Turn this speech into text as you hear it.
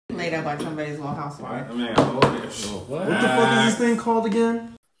Made up by somebody's little housewife. I mean, oh, What the fuck is this thing called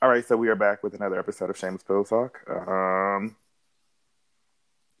again? All right, so we are back with another episode of Shameless Pillow Talk.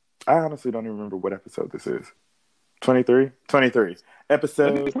 I honestly don't even remember what episode this is. 23? 23.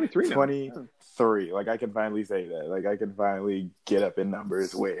 Episode 23 now. 23. Like, I can finally say that. Like, I can finally get up in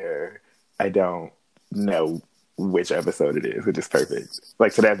numbers where I don't know which episode it is, which is perfect.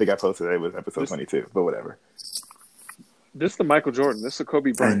 Like, today I think I posted it was episode 22, but whatever. This is the Michael Jordan. This is the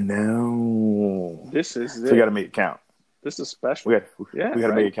Kobe I Bryant. know. This is So we got to make it count. This is special. We got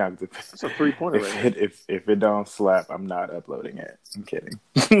to make it count. It's a 3-pointer right now. If it don't slap, I'm not uploading it. I'm kidding.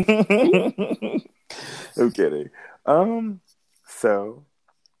 I'm kidding. So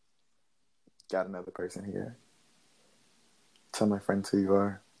got another person here. Tell my friends who you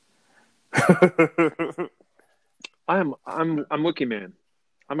are. I'm Wookie Man.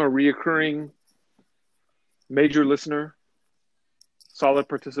 I'm a reoccurring major listener, solid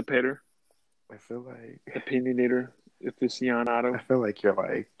participator, I feel like opinionator, aficionado. I feel like you're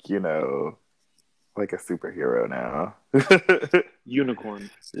like, like a superhero now. Unicorn.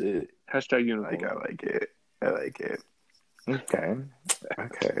 Hashtag unicorn. I like it. I like it.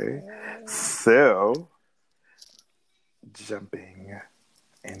 Okay. So, jumping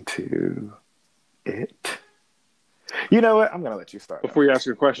into it. You know what? I'm gonna let you start. Before you ask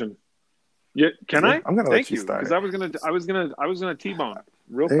your question, can I? I'm gonna Thank let you start. Because I was gonna T-bone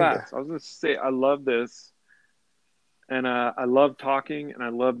real There you fast. I was gonna say I love this, and I love talking, and I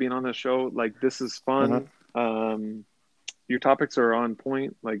love being on the show. Like, this is fun. Your topics are on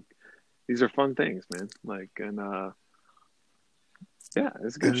point. Like, these are fun things, man. Like, and yeah,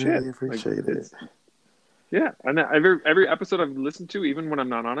 it's good shit. I really appreciate it. Yeah, and every episode I've listened to, even when I'm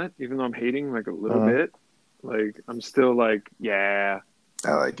not on it, even though I'm hating like a little bit, like I'm still like, yeah.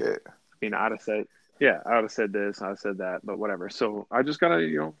 I like it. I mean, I would have said this, I'd have said that, but whatever. So I just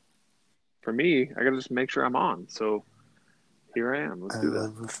gotta, for me, I gotta just make sure I'm on. So here I am. Let's do that. I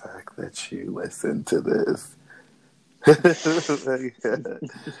love the fact that you listen to this. Very good.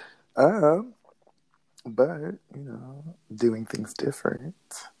 But doing things different.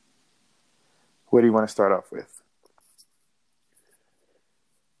 What do you want to start off with?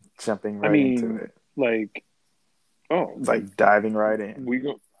 Jumping right into it. Like diving right in.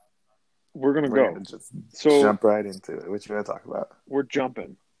 We're gonna We're go. gonna just So jump right into it. What you gonna talk about? we're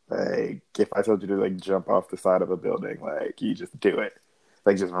jumping. Like, if I told you to jump off the side of a building, you just do it.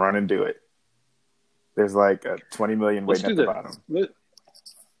 Just run and do it. There's a 20 million waiting at the bottom.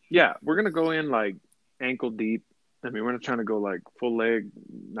 Yeah, we're gonna go in ankle deep. I mean, we're not trying to go full leg,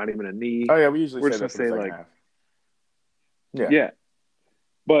 not even a knee. Oh yeah, we usually we're say just that gonna for the say second half. Yeah.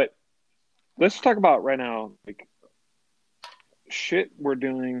 But let's talk about right now, shit we're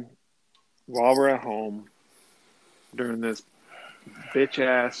doing while we're at home during this bitch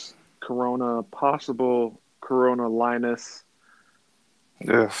ass possible Corona Linus.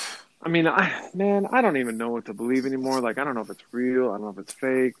 Ugh. I mean, I don't even know what to believe anymore. I don't know if it's real. I don't know if it's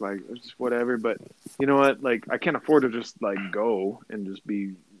fake. It's just whatever. But you know what? I can't afford to just go and just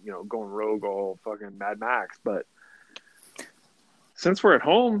be, going rogue all fucking Mad Max. But since we're at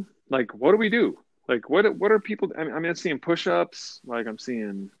home, what do we do? What are people? I mean, I'm seeing push-ups. I'm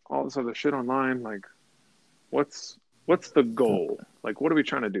seeing all this other shit online. What's the goal? What are we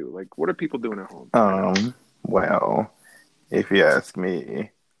trying to do? What are people doing at home? Well, if you ask me,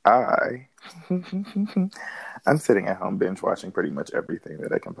 I'm sitting at home binge watching pretty much everything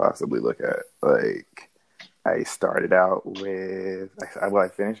that I can possibly look at. I started out with, I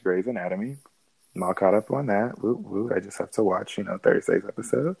finished Grey's Anatomy. I'm all caught up on that. Woo, woo. I just have to watch, Thursday's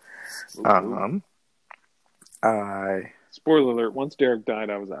episode. Spoiler alert, once Derek died,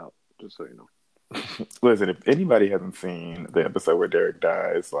 I was out, just so you know. Listen, if anybody hasn't seen the episode where Derek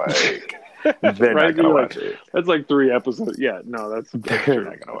dies, they're not going to watch it. That's 3 episods. Yeah, no, they're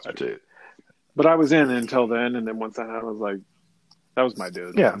not going to watch it. But I was in until then, and then once that happened, I was that was my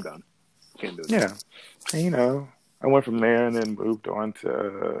dude. Yeah. I'm done. Can't do it. Yeah. And, I went from there and then moved on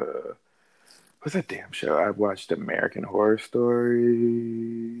to, what's that damn show? I watched American Horror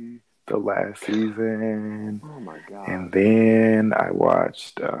Story the last season. Oh my god! And then I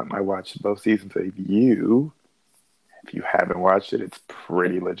watched both seasons of You. If you haven't watched it, it's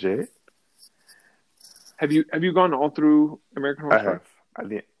pretty legit. Have you gone all through American Horror Story? I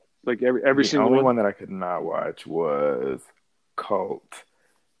have. Every single one? The only one that I could not watch was Cult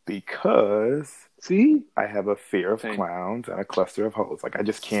because I have a fear of clowns and a cluster of holes. I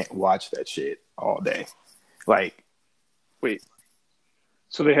just can't watch that shit all day. Wait.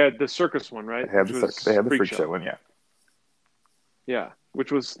 So they had the circus one, right? They had the freak show one, yeah. Yeah, which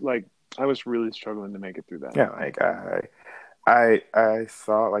was I was really struggling to make it through that. Yeah, I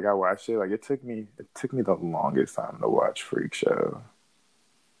saw like I watched it. Like it took me the longest time to watch Freak Show.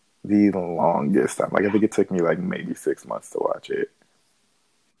 The longest time. Like I think it took me like maybe 6 months to watch it.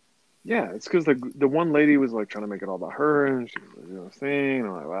 Yeah, it's because the one lady was like trying to make it all about her, and she was doing this thing. And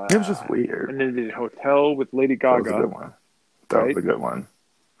I'm like, wow. It was just weird. And then they did Hotel with Lady That was a Gaga. good one. That was a good one.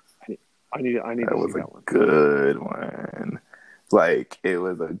 I need That to was see a that one. good one. Like it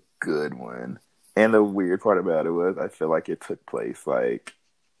was a good one. And the weird part about it was I feel like it took place like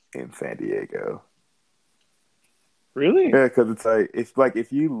in San Diego. Really? Yeah, because it's like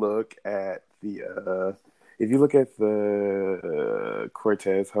if you look at the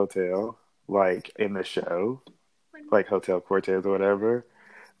Cortez Hotel, like in the show, like Hotel Cortez or whatever,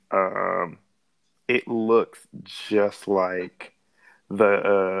 um, it looks just like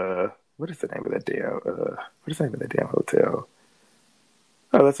the what is the name of that damn hotel?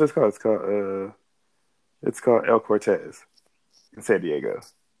 Oh, that's what it's called. It's called El Cortez in San Diego,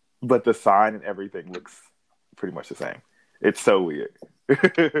 but the sign and everything looks pretty much the same. It's so weird.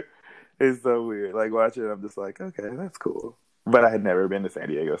 It's so weird. Like watching it, I'm just like, okay, that's cool. But I had never been to San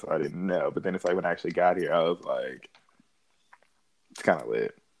Diego, so I didn't know. But then it's like when I actually got here, I was like, it's kind of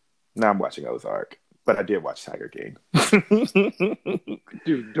lit. Now I'm watching Ozark, but I did watch Tiger King.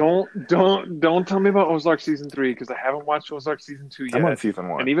 Dude, don't tell me about Ozark season 3 because I haven't watched Ozark season 2 yet. I'm on season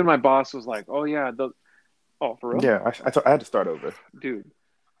 1. And even my boss was like, "Oh yeah, oh for real?" Yeah, I had to start over. Dude.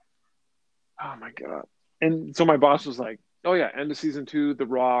 Oh my god. And so my boss was like, "Oh yeah, end of season 2, The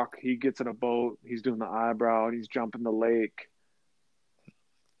Rock, he gets in a boat, he's doing the eyebrow, and he's jumping the lake."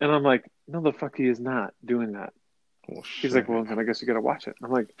 And I'm like, "No, the fuck, he is not doing that." Well, He's like, "Well, then I guess you gotta watch it."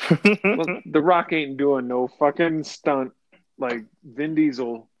 I'm like, "Well, The Rock ain't doing no fucking stunt like Vin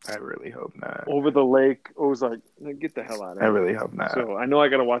Diesel I really hope not. over the lake." I was like, "Get the hell out of I here." really hope not. So I know I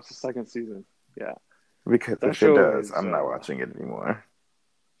gotta watch the second season. Yeah, Because that if it show does, is, I'm not watching it anymore.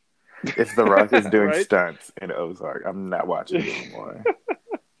 If The Rock is doing right? stunts in Ozark, I'm not watching it anymore.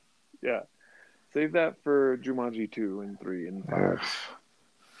 Yeah, save that for Jumanji 2 and 3 and 5. Ugh.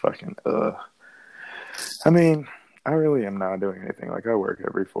 Fucking ugh. I mean, I really am not doing anything. Like I work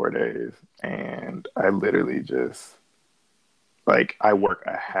every 4 days, and I literally just like I work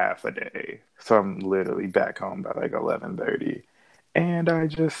a half a day, so I'm literally back home by like 11:30, and I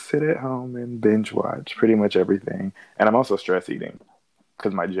just sit at home and binge watch pretty much everything. And I'm also stress eating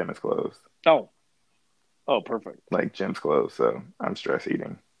because my gym is closed. Oh, perfect. Like gym's closed, so I'm stress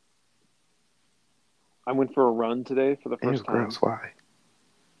eating. I went for a run today for the Ew, first time. gross. Why?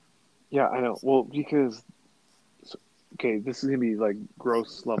 Yeah, I know. Well, because okay, this is gonna be like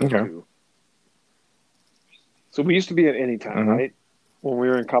gross level Okay. 2. So we used to be at Anytime, Mhm. right? When we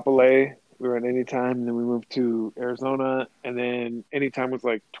were in Kapolei, we were at Anytime, and then we moved to Arizona, and then Anytime was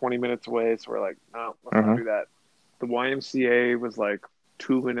like 20 minutes away, so we're like, no, let's not Mhm. do that. The YMCA was like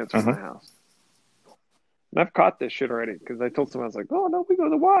 2 minutes from my house. And I've caught this shit already, because I told someone, I was like, oh, no, we go to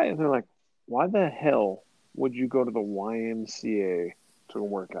the Y. And they're like, why the hell would you go to the YMCA to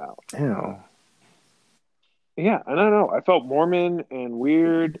work out? Ew. Yeah, and I don't know. I felt Mormon and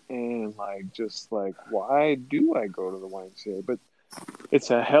weird and like just like why do I go to the YMCA? But it's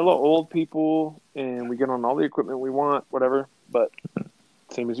a hella old people and we get on all the equipment we want, whatever. But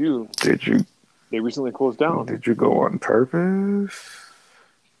same as you, Did you they recently closed down. go on purpose?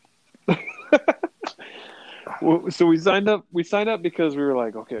 So we signed up. We signed up because we were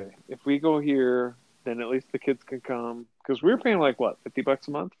like, okay, if we go here, then at least the kids can come. Because we were paying like what, $50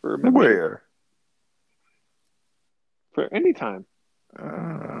 a month for a membership? Where? For Anytime.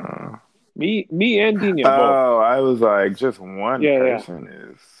 Uh, Me and Dina both. oh, I was like, just one Yeah. person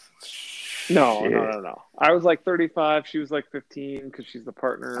is. No. Shit. I was like 35. She was like 15 because she's the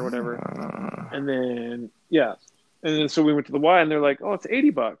partner or whatever. And then, yeah. And then so we went to the Y and they're like, oh, it's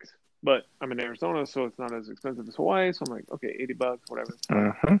 $80. But I'm in Arizona, so it's not as expensive as Hawaii. So I'm like, okay, $80, whatever.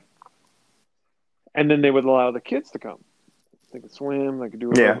 Mm-hmm. And then they would allow the kids to come. They could swim, they could do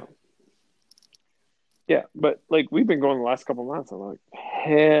whatever. Yeah. Yeah, but like we've been going the last couple months. I'm like,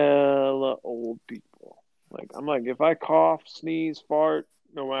 hella old people. Like, I'm like, if I cough, sneeze, fart,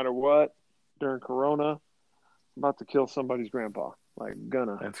 no matter what, during Corona, I'm about to kill somebody's grandpa. Like,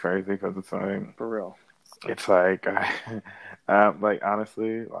 gonna. That's crazy because it's like, For real. it's like, like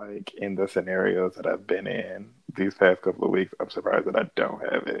honestly, like in the scenarios that I've been in these past couple of weeks, I'm surprised that I don't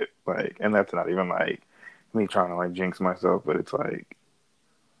have it. Like, and that's not even like me trying to like jinx myself, but it's like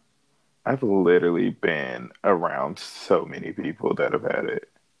I've literally been around so many people that have had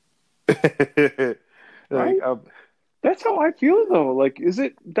it. Right? That's how I feel though. Like,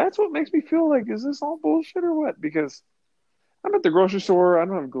 that's what makes me feel like, is this all bullshit or what? Because I'm at the grocery store. I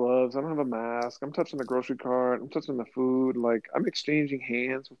don't have gloves. I don't have a mask. I'm touching the grocery cart. I'm touching the food. Like, I'm exchanging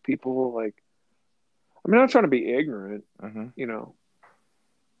hands with people. Like, I mean, I'm not trying to be ignorant, Mm-hmm. you know,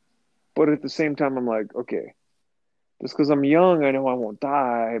 but at the same time, I'm like, okay, just because I'm young, I know I won't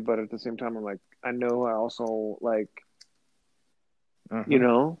die. But at the same time, I'm like, I know I also like, you Mm-hmm.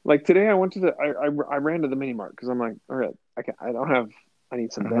 know, like today I went to I ran to the mini mart because I'm like, all right, I don't have, I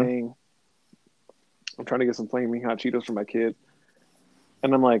need some Mm-hmm. bang. I'm trying to get some flaming hot Cheetos for my kid.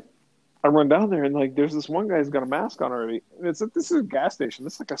 And I'm like, I run down there and like, there's this one guy's got a mask on already. And this is a gas station.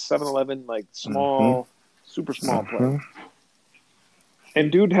 This is like a 7-Eleven, like Mm-hmm. small, super small place. Mm-hmm.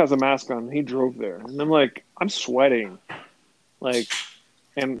 And dude has a mask on. And he drove there. And I'm like, I'm sweating. Like,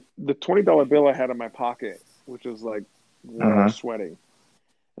 and the $20 bill I had in my pocket, which is like where I was Mm-hmm. sweating.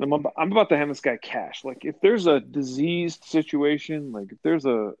 And I'm about to hand this guy cash. Like, if there's a diseased situation, like if there's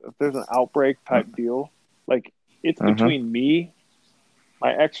an outbreak type deal, like it's Mm-hmm. between me,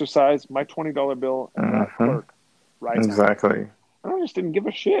 my exercise, my $20 bill, and that Mm-hmm. clerk right now. Exactly. I just didn't give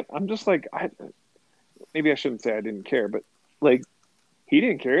a shit. I'm just like, maybe I shouldn't say I didn't care, but like he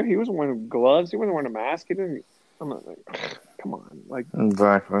didn't care. He wasn't wearing gloves. He wasn't wearing a mask. He didn't. I'm not like, come on. Like,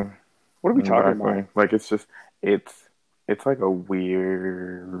 Exactly. what are we talking Exactly. about? Like it's just it's like a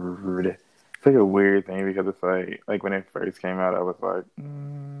weird it's like a weird thing because it's like when it first came out I was like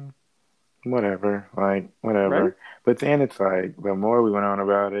whatever, like Right? whatever. But then it's like the more we went on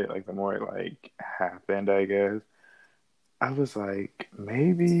about it, like the more it like happened, I guess. I was like,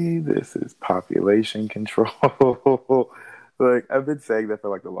 maybe this is population control. Like I've been saying that for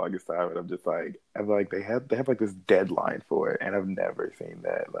like the longest time, and I'm just like, I'm like they have like this deadline for it, and I've never seen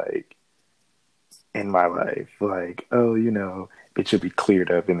that like in my life. Like, oh, it should be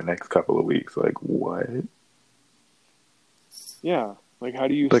cleared up in the next couple of weeks. Like, what? Yeah. Like, how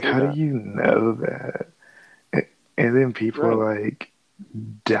do you Like, say how do that? you know that? And then people Right. are like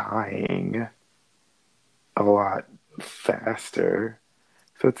dying a lot faster.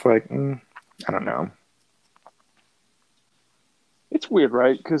 So it's like, I don't know. It's weird,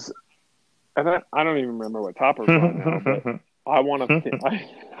 right? Because I don't even remember what topic we're on now, but I want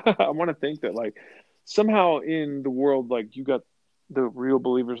to I want to think that like somehow in the world, like you got the real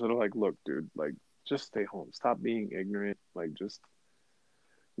believers that are like, look, dude, like just stay home, stop being ignorant, like just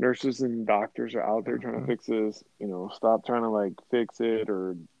nurses and doctors are out there trying to fix this, you know, stop trying to like fix it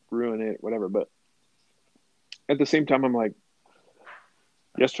or ruin it, whatever. But at the same time, I'm like,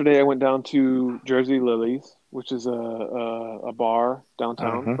 yesterday I went down to Jersey Lilies, which is a bar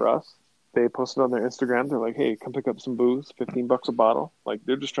downtown Mhm. for us. They posted on their Instagram. They're like, "Hey, come pick up some booze, $15 a bottle." Like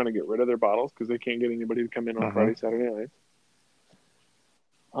they're just trying to get rid of their bottles because they can't get anybody to come in on Mhm. Friday, Saturday nights.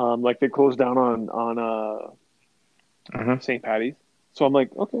 Like they closed down on Mhm. St. Patty's. So I'm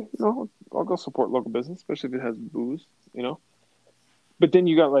like, okay, you know, I'll go support local business, especially if it has booze, you know. But then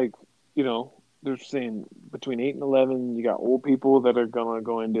you got like, you know, they're saying between 8 and 11, you got old people that are gonna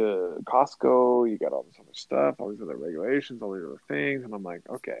go into Costco. You got all this other stuff, all these other regulations, all these other things, and I'm like,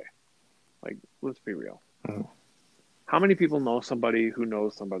 okay, like let's be real. Mhm. How many people know somebody who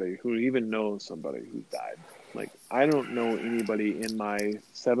even knows somebody who's died? Like, I don't know anybody in my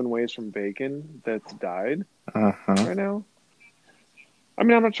 7 ways from bacon that's died Mhm. right now. I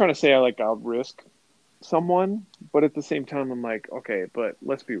mean, I'm not trying to say I'll risk someone, but at the same time, I'm like, okay, but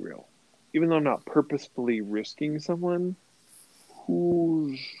let's be real. Even though I'm not purposefully risking someone,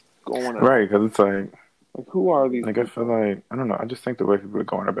 who's going Right, out? because it's Like, who are these like I feel people? like I don't know. I just think the way people are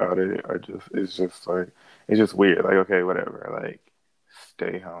going about it are just it's just like it's just weird. Like okay, whatever. Like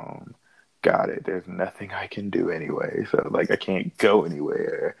stay home. Got it. There's nothing I can do anyway. So like I can't go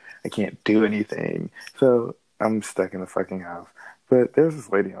anywhere. I can't do anything. So I'm stuck in the fucking house. But there's this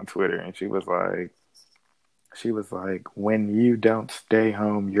lady on Twitter and she was like, when you don't stay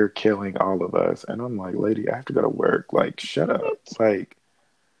home, you're killing all of us. And I'm like, lady, I have to go to work. Like, shut up. What?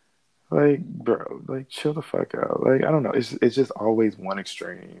 Like, bro, like, chill the fuck out. Like, I don't know. It's just always one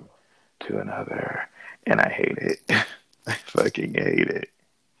extreme to another, and I hate it. I fucking hate it.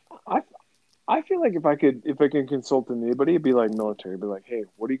 I I feel like if I can consult anybody, it'd be like military. It'd be like, hey,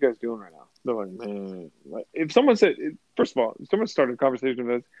 what are you guys doing right now? They're like, man, like if someone said, first of all, if someone started a conversation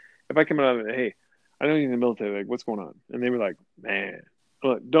with us, if I come out of it, hey, I know you're in the military, like what's going on? And they were like, man,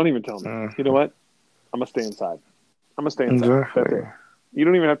 look, don't even tell me. You know Mhm. what? I'm gonna stay inside. I'm gonna stay inside. That's Exactly. it. You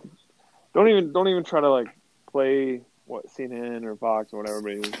don't even have to. Don't even try to like play what CNN or Fox or whatever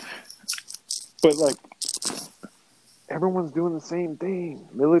it is. But like everyone's doing the same thing.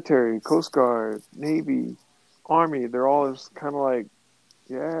 Military, Coast Guard, Navy, Army, they're all just kind of like,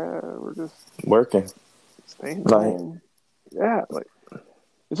 yeah, we're just Working. staying Like, home. Yeah, like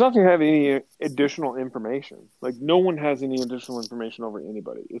It's not to have any additional information. Like, no one has any additional information over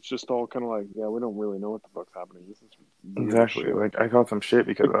anybody. It's just all kind of like, yeah, we don't really know what the fuck's happening. This is weird Exactly. shit. Like I caught some shit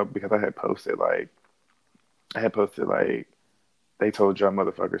because I had posted like they told y'all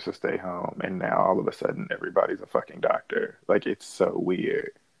motherfuckers to stay home, and now all of a sudden everybody's a fucking doctor. Like it's so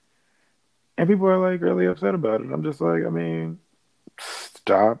weird, and people are like really upset about it. I'm just like, I mean,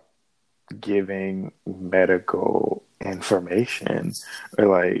 stop giving medical information, or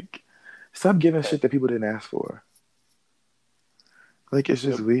like stop giving shit that people didn't ask for. Like it's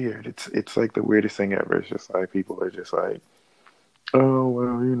just weird. It's like the weirdest thing ever. It's just like people are just like, oh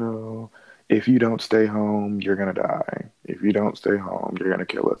well, you know, if you don't stay home, you're gonna die. If you don't stay home, you're gonna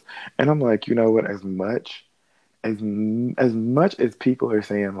kill us. And I'm like, you know what? As much as people are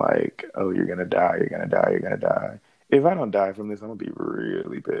saying like, oh, you're gonna die, you're gonna die, you're gonna die. If I don't die from this, I'm gonna be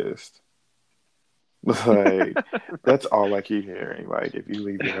really pissed. Like that's all I keep hearing. Like if you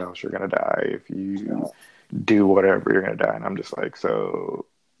leave your house, you're gonna die. If you do whatever, you're gonna die. And I'm just like, so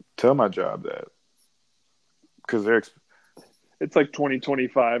tell my job that, because it's like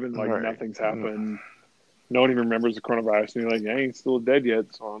 2025 and like right. Nothing's happened. No one even remembers the coronavirus, and you're like, I ain't still dead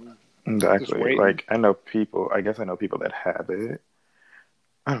yet, so I'm just exactly. waiting. Like I know people that have it.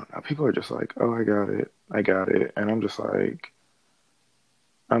 I don't know. People are just like, oh, I got it, and I'm just like,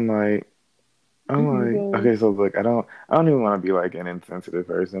 I'm like, okay, so look, I don't even want to be like an insensitive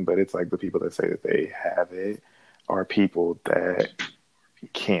person, but it's like the people that say that they have it are people that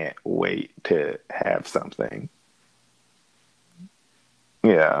can't wait to have something.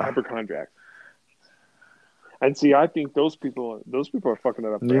 Yeah. Hypochondriac. And see, I think those people are fucking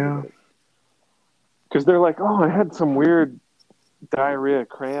it up for everybody. Because they're like, oh, I had some weird diarrhea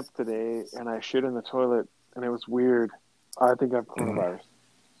cramp today, and I shit in the toilet, and it was weird. I think I have coronavirus.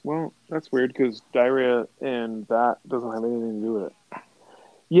 Well, that's weird because diarrhea and that doesn't have anything to do with it.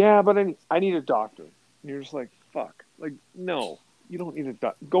 Yeah, but I need a doctor. And you're just like, fuck. Like, no, you don't need a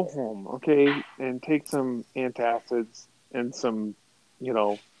doctor. Go home, okay, and take some antacids and some,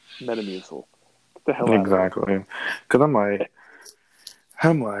 Metamucil. Get the hell out of here. Exactly. Because I'm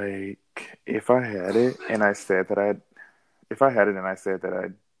like, if I had it and I said that I had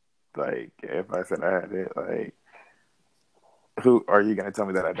it, like, who are you gonna tell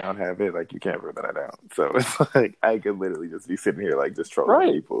me that I don't have it? Like, you can't prove that I don't. So it's like I could literally just be sitting here like just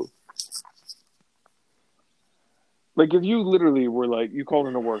trolling people. Like if you literally were like, you called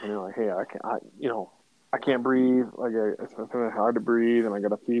into work and you're like, hey, I can't breathe. Like it's hard to breathe and I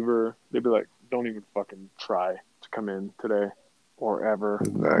got a fever. They'd be like, don't even fucking try to come in today or ever.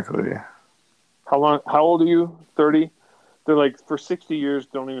 Exactly. How old are you? 30? They're like, for 60 years,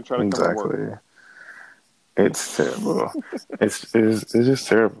 don't even try to come to work. It's terrible. it's just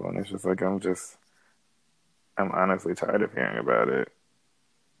terrible, and it's just like I'm honestly tired of hearing about it.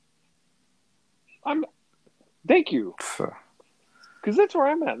 Thank you. So. Because that's where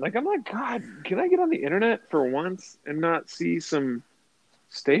I'm at. Like I'm like, God, can I get on the internet for once and not see some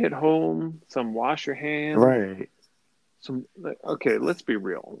stay at home, some wash your hands, right? Some okay, let's be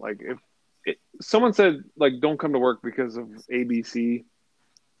real. Like if someone said like don't come to work because of ABC.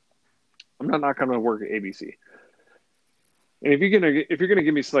 I'm not coming to work at ABC. And if you're gonna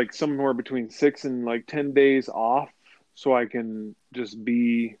give me like somewhere between 6 and like 10 days off, so I can just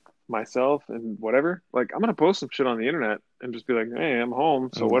be myself and whatever, like I'm gonna post some shit on the internet and just be like, hey, I'm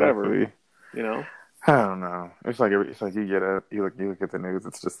home, so whatever, I don't know. It's like you get up, you look at the news.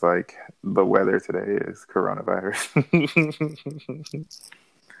 It's just like the weather today is coronavirus.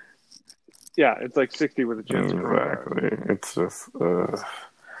 Yeah, it's like 60 with a chance of coronavirus. Exactly. It's just.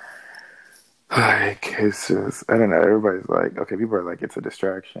 Like, it's just, I don't know, everybody's like, okay, people are like, it's a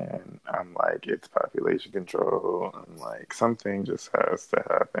distraction. I'm like, it's population control. I'm like, something just has to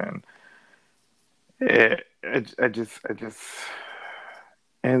happen. I just,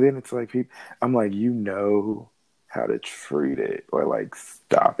 and then it's like, I'm like, how to treat it or like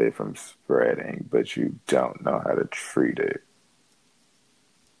stop it from spreading, but you don't know how to treat it.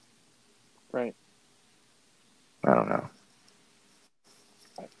 Right. I don't know.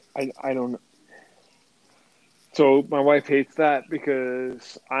 I don't know. So my wife hates that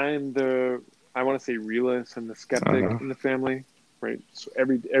because I'm I want to say realist and the skeptic in the family, right? So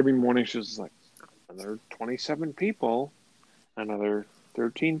every morning she's just like, another 27 people, another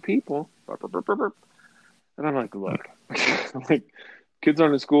 13 people, burp, burp, burp, burp, burp. And I'm like, look, I'm like, kids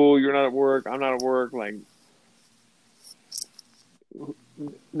aren't in school, you're not at work, I'm not at work, like,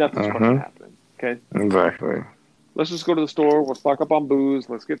 nothing's fucking happening, okay? Exactly. Let's just go to the store. We'll stock up on booze.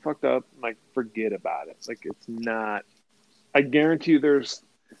 Let's get fucked up. Like, forget about it. Like, it's not. I guarantee you, there's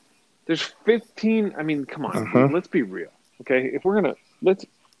 15. I mean, come on. Let's be real, okay? If we're gonna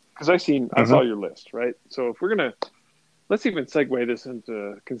because I saw your list, right? So if we're gonna, let's even segue this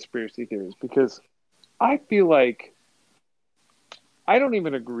into conspiracy theories, because I feel like I don't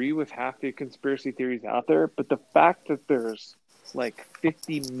even agree with half the conspiracy theories out there, but the fact that there's like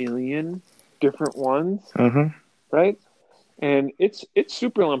 50 million different ones, right? And it's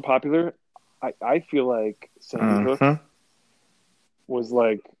super unpopular. I feel like Sandy Hook was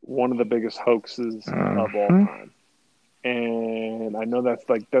like one of the biggest hoaxes of all time. And I know that's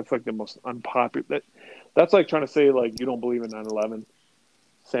like the most unpopular. That's like trying to say like you don't believe in 9/11.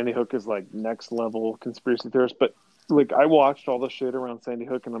 Sandy Hook is like next level conspiracy theorist, but like I watched all the shit around Sandy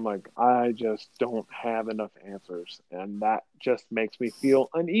Hook, and I'm like, I just don't have enough answers, and that just makes me feel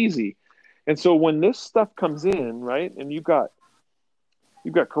uneasy. And so when this stuff comes in, right, and you've got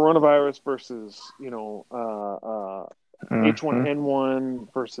coronavirus versus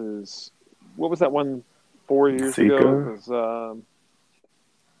H1N1 versus what was that one 4 years Zika. ago? It was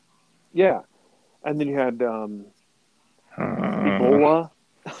yeah, and then you had Ebola.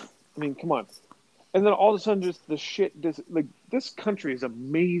 I mean, come on. And then all of a sudden, just the shit. This country is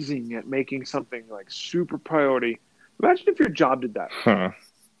amazing at making something like super priority. Imagine if your job did that.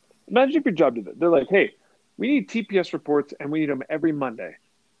 Imagine if your job did that. They're like, hey, we need TPS reports, and we need them every Monday.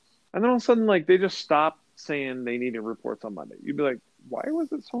 And then all of a sudden, like they just stop saying they needed reports on Monday. You'd be like, why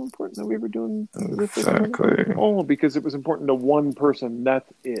was it so important that we were doing this? Exactly. Oh, because it was important to one person.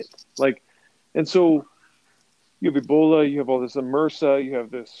 That's it. Like, and so. You have Ebola, you have all this MRSA, you have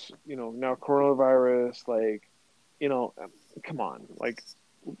this, now coronavirus, like, come on, like,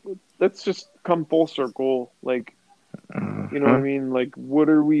 let's just come full circle, like, you know what I mean? Like, what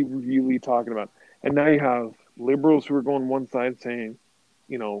are we really talking about? And now you have liberals who are going one side saying,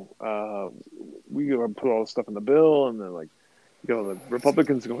 we gotta put all this stuff in the bill, and then like, the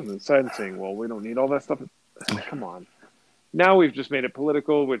Republicans going to the side and saying, well, we don't need all that stuff. Come on. Now we've just made it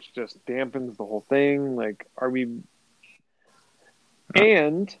political, which just dampens the whole thing. Like, are we...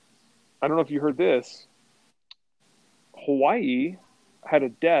 And, I don't know if you heard this, Hawaii had a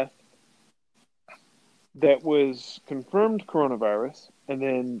death that was confirmed coronavirus, and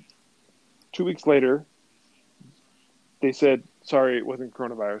then 2 weeks later, they said, sorry, it wasn't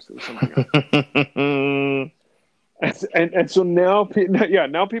coronavirus, it was something else. and so now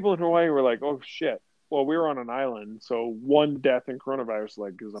people in Hawaii were like, oh, shit. Well, we were on an island, so one death in coronavirus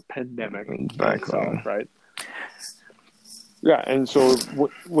like is a pandemic, exactly. Right? Yeah, and so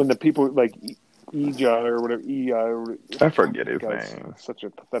when the people like Ija or whatever, I forget his name. Such a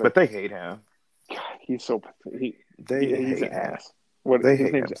pathetic. But they hate him. God, he's so They he's hate an him. ass. What They his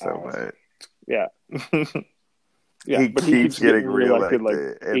hate name's him so ass. much. Yeah. Yeah, but he keeps getting reelected like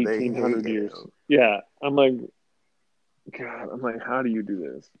and 1,800 years. Him. Yeah, I'm like, how do you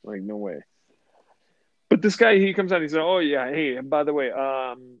do this? Like, no way. But this guy, he comes out, he said, oh, yeah, hey, and by the way,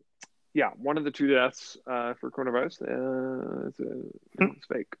 one of the 2 deaths for coronavirus, it's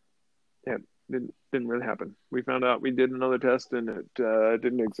fake. Yeah, didn't really happen. We found out, we did another test, and it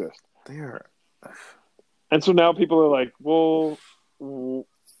didn't exist. And so now people are like, well,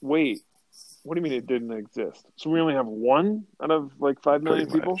 wait, what do you mean it didn't exist? So we only have 1 out of like 5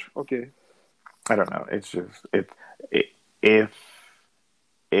 million people? Okay. I don't know. It's just, if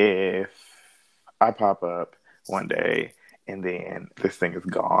I pop up one day and then this thing is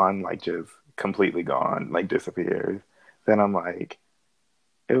gone, like just completely gone, like disappears, then I'm like,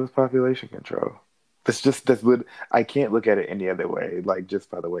 it was population control. That's what I can't look at it any other way. Like, just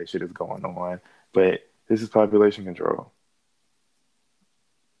by the way shit is going on, but this is population control.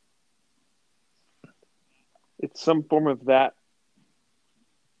 It's some form of that,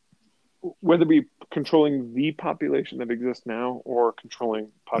 whether it be controlling the population that exists now or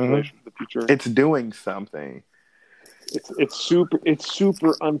controlling population of the future. It's doing something. It's super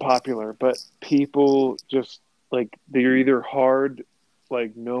unpopular, but people just like, they're either hard,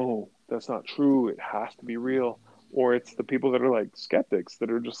 like, no, that's not true, it has to be real, or it's the people that are like skeptics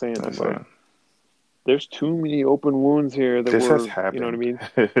that are just saying, like, there's too many open wounds here that has happened. You know what I mean?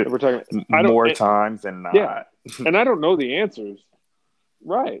 That we're talking more times than not. Yeah. And I don't know the answers.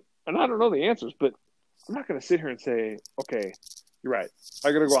 Right. And I don't know the answers, but I'm not going to sit here and say, okay, you're right.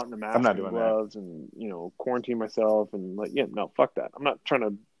 I got to go out in the mask and gloves and, quarantine myself and like, yeah, no, fuck that. I'm not trying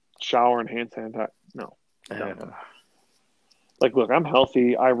to shower and hand sanitize. No. Like, look, I'm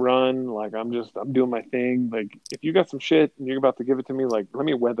healthy. I run. Like, I'm doing my thing. Like, if you got some shit and you're about to give it to me, like, let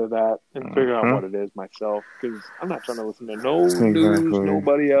me weather that and figure out what it is myself. Because I'm not trying to listen to no news,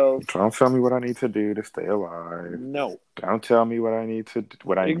 nobody else. Don't tell me what I need to do to stay alive. No. Don't tell me what I need to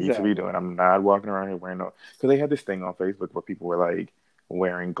be doing. I'm not walking around here wearing no. Because they had this thing on Facebook where people were like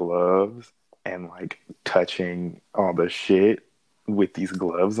wearing gloves and like touching all the shit with these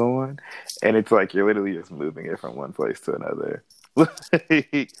gloves on, and it's like you're literally just moving it from one place to another.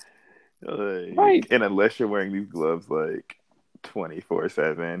 Right. And unless you're wearing these gloves like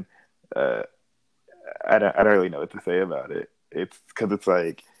 24/7, uh, I don't really know what to say about it. It's because it's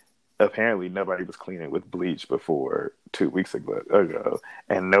like apparently nobody was cleaning with bleach before 2 weeks ago,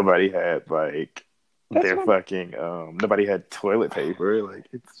 and nobody had like nobody had toilet paper. Like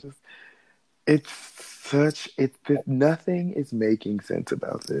nothing is making sense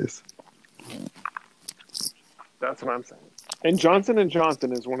about this. That's what I'm saying. And Johnson &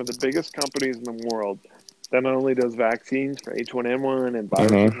 Johnson is one of the biggest companies in the world that not only does vaccines for H1N1 and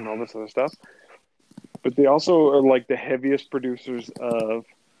viruses and all this other stuff, but they also are like the heaviest producers of,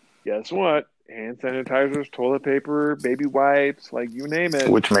 guess what? Hand sanitizers, toilet paper, baby wipes, like you name it.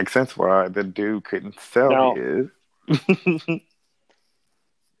 Which makes sense why the dude couldn't sell his.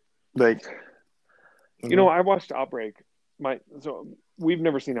 Like, I watched Outbreak. So we've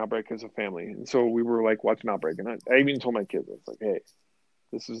never seen Outbreak as a family, and so we were like watching Outbreak, and I even told my kids, I was like, "Hey,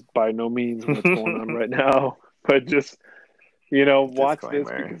 this is by no means what's going on right now, but just watch this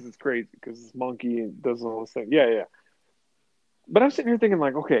because it's crazy because this monkey does all this thing." Yeah. But I'm sitting here thinking,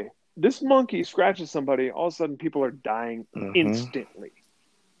 like, okay, this monkey scratches somebody, all of a sudden people are dying instantly.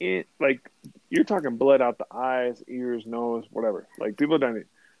 Like you're talking blood out the eyes, ears, nose, whatever. Like people are dying.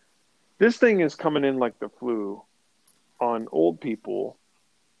 This thing is coming in like the flu on old people,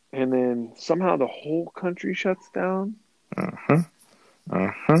 and then somehow the whole country shuts down. Come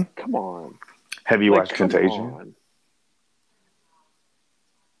on. Have you watched Contagion? On.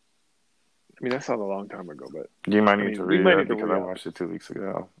 I mean, I saw it a long time ago, but you might need to read it because I watched it 2 weeks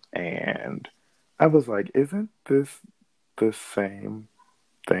ago, and I was like, "Isn't this the same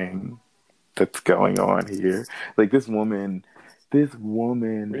thing that's going on here?" Like this woman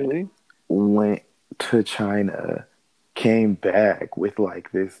really went to China, came back with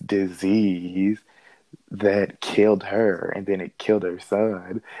like this disease that killed her, and then it killed her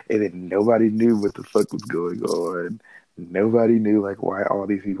son, and then nobody knew what the fuck was going on. Nobody knew like why all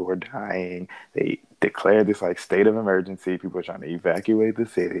these people were dying. They declared this like state of emergency. People were trying to evacuate the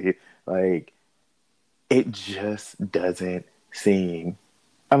city. Like it just doesn't seem.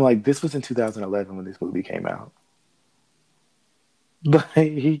 I'm like, this was in 2011 when this movie came out.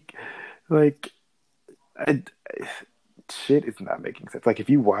 Shit is not making sense. Like if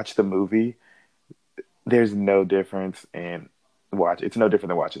you watch the movie, there's no difference in it's no different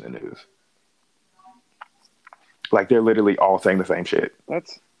than watching the news. Like they're literally all saying the same shit. And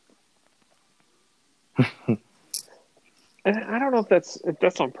I don't know if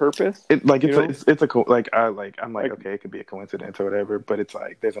that's on purpose. I'm like, okay, it could be a coincidence or whatever, but it's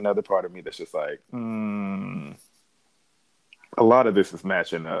like there's another part of me that's just like, a lot of this is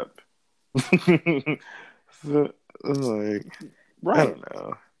matching up. So, like, right.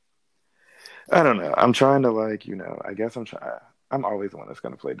 I don't know. I'm trying to I guess I'm always the one that's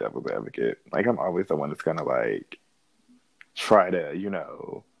going to play devil's advocate. Like, I'm always the one that's going to, like, try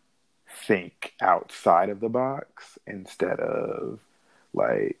to, think outside of the box instead of,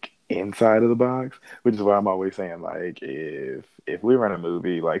 like, inside of the box. Which is why I'm always saying, like, if we run a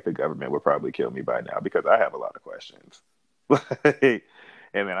movie, like, the government would probably kill me by now because I have a lot of questions.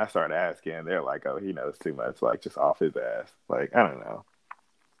 And then I start asking, they're like, oh, he knows too much, like, just off his ass. Like, I don't know.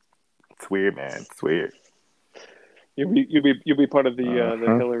 It's weird, man. It's weird. You'll be part of the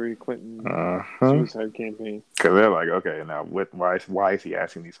Hillary Clinton suicide campaign. Because they're like, okay, now why is he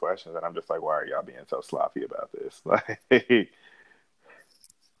asking these questions? And I'm just like, why are y'all being so sloppy about this? Like,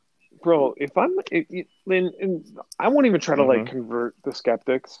 bro, and I won't even try to like convert the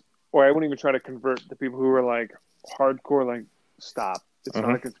skeptics, or I won't even try to convert the people who are like hardcore, like, stop. It's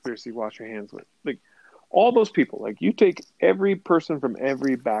not a conspiracy. Wash your hands with. Like, all those people. Like, you take every person from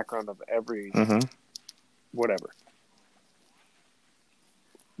every background of every whatever.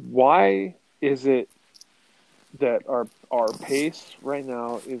 Why is it that our pace right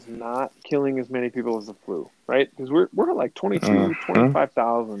now is not killing as many people as the flu, right? Because we're at like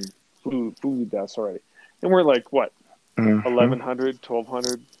 25,000 flu deaths already. And we're like, what, 1,100,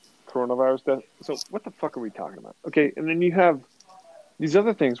 1,200 coronavirus deaths? So what the fuck are we talking about? Okay, and then you have these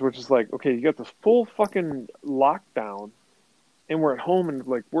other things, which is like, okay, you got this full fucking lockdown, and we're at home, and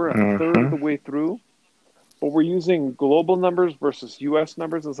like we're a third of the way through, but we're using global numbers versus U.S.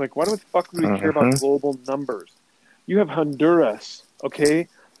 numbers. It's like, why the fuck do we care about global numbers? You have Honduras, okay?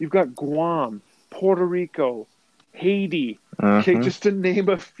 You've got Guam, Puerto Rico, Haiti, okay, just to name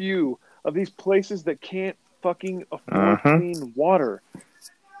a few of these places that can't fucking afford clean water.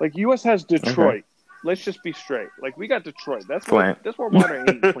 Like, U.S. has Detroit. Let's just be straight. Like, we got Detroit. That's where water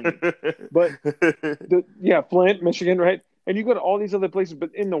ain't clean. But Flint, Michigan, right? And you got all these other places,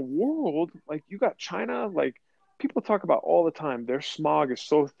 but in the world, like you got China, like people talk about all the time. Their smog is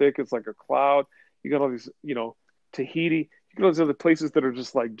so thick, it's like a cloud. You got all these, Tahiti. You got all these other places that are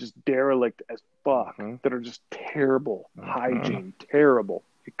just derelict as fuck, that are just terrible hygiene, terrible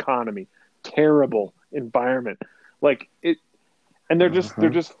economy, terrible environment. Like it, and they're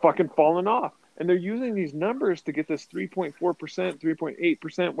just fucking falling off. And they're using these numbers to get this 3.4%,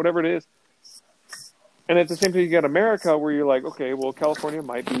 3.8%, whatever it is. And at the same time, you got America, where you're like, okay, well, California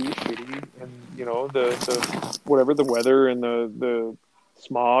might be shitty, and the whatever, the weather and the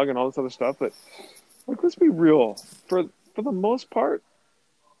smog and all this other stuff. But like, let's be real. For the most part,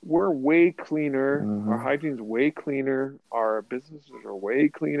 we're way cleaner. Our hygiene's way cleaner. Our businesses are way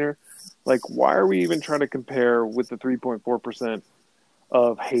cleaner. Like, why are we even trying to compare with the 3.4%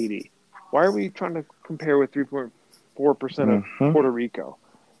 of Haiti? Why are we trying to compare with 3.4% of Puerto Rico?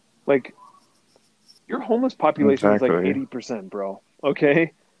 Like, your homeless population is like 80%, bro.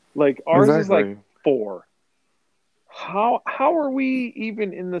 Okay? Like, ours is like 4. How are we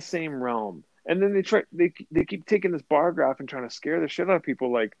even in the same realm? And then they keep taking this bar graph and trying to scare the shit out of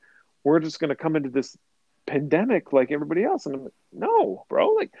people, like we're just going to come into this pandemic like everybody else. And I'm like, no, bro.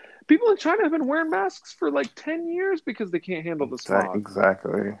 Like, people in China have been wearing masks for like 10 years because they can't handle the smog.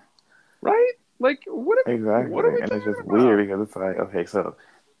 Exactly. Right? Like, what are we and it's just weird because it's like, okay, so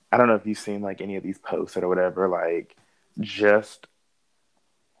I don't know if you've seen like any of these posts or whatever, like just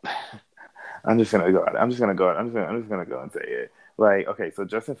I'm just gonna go and say it. Like, okay, so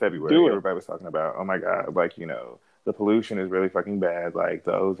just in February, everybody was talking about, oh my God, like, the pollution is really fucking bad. Like,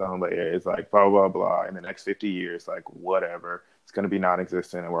 the ozone layer is like blah, blah, blah. In the next 50 years, like, whatever. It's going to be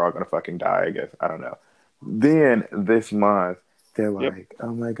non-existent and we're all going to fucking die, I guess. I don't know. Then this month, they're like,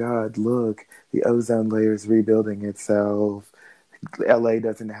 oh my God, look, the ozone layer is rebuilding itself. LA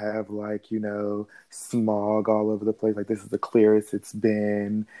doesn't have smog all over the place. Like, this is the clearest it's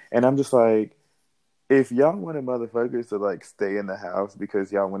been. And I'm just like, if y'all wanted motherfuckers to like stay in the house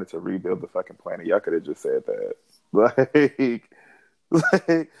because y'all wanted to rebuild the fucking planet, y'all could have just said that. Like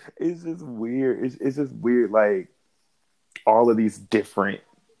it's just weird. It's just weird. Like, all of these different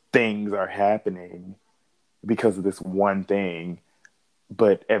things are happening because of this one thing,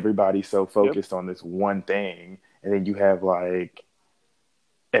 but everybody's so focused on this one thing, and then you have like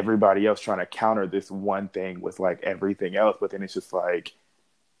everybody else trying to counter this one thing with like everything else. But then it's just like,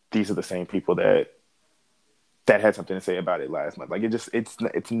 these are the same people that had something to say about it last month. Like,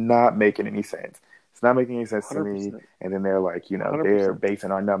 it's not making any sense. It's not making any sense 100%. To me. And then they're like, 100%. They're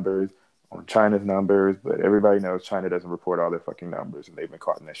basing our numbers on China's numbers, but everybody knows China doesn't report all their fucking numbers, and they've been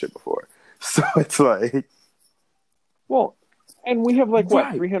caught in that shit before. So it's like, well, and we have like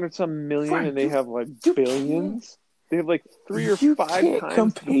 300 some million, and they have like billions. They have like 3 or 5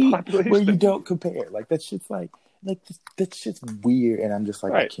 times the population. Where you don't compare. Like, that shit's that's just weird, and I'm just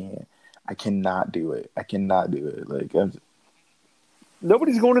like, I cannot do it. Like,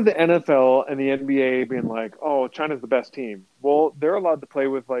 nobody's going to the NFL and the NBA being like, oh, China's the best team. Well, they're allowed to play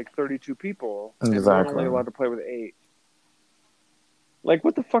with like 32 people, and we're only allowed to play with 8. Like,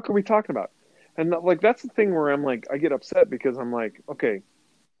 what the fuck are we talking about? And like, that's the thing where I'm like, I get upset because I'm like, okay,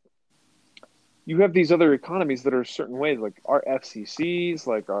 you have these other economies that are a certain way, like our FCCs,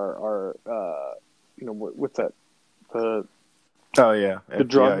 like our what's that? The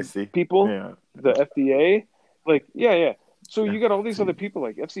drug people, the FDA, like, So you got all these other people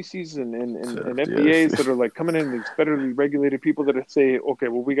like FCCs and FDAs that are like coming in, these federally regulated people that say, okay,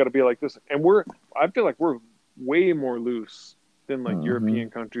 well, we got to be like this. And I feel like we're way more loose than like European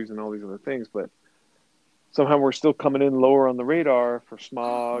countries and all these other things. But somehow we're still coming in lower on the radar for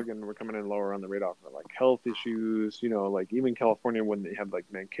smog, and we're coming in lower on the radar for like health issues, like even California, when they have like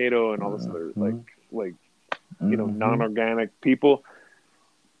Mankato and all this other like non-organic people.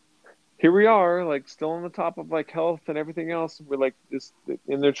 Here we are, like, still on the top of like health and everything else. We're like this,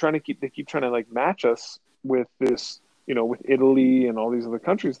 and they keep trying to like match us with this, with Italy and all these other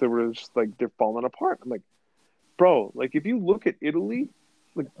countries that were just like, they're falling apart. I'm like, bro, like, if you look at Italy,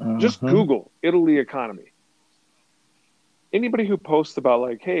 like, just Google Italy economy. Anybody who posts about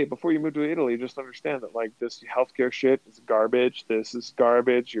like, hey, before you move to Italy, just understand that like this healthcare shit is garbage. This is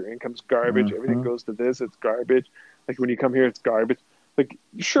garbage. Your income's garbage. Everything goes to this. It's garbage. Like, when you come here, it's garbage. Like,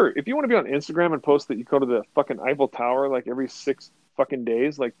 sure, if you want to be on Instagram and post that you go to the fucking Eiffel Tower like every 6 fucking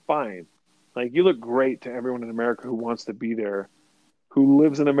days, like, fine. Like, you look great to everyone in America who wants to be there, who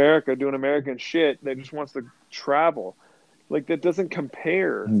lives in America doing American shit, that just wants to travel. Like, that doesn't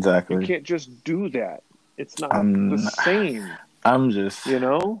compare. Exactly. You can't just do that. It's not the same. I am just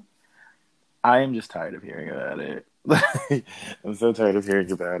tired of hearing about it. I'm so tired of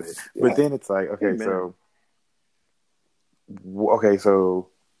hearing about it. Yeah. But then it's like, okay, so Okay, so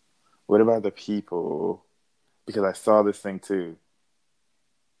what about the people? Because I saw this thing too.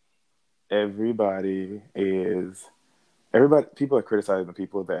 Everybody is everybody. People are criticizing the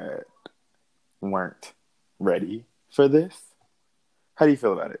people that weren't ready for this. How do you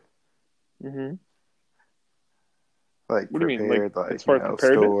feel about it? Mm-hmm. Like What do you mean, like prepared, as like far as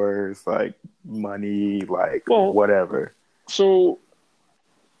preparedness? stores, like money, like Well, whatever. so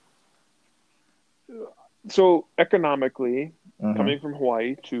economically, Mm-hmm. coming from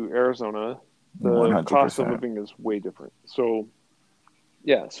Hawaii to Arizona, One the hundred cost of percent. living is way different. So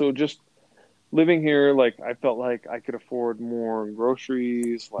yeah, so just living here, like I felt like I could afford more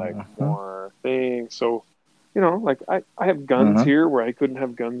groceries, like Mm-hmm. more things. So, like I have guns Mm-hmm. here where I couldn't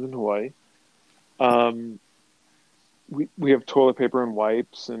have guns in Hawaii. Um, we have toilet paper and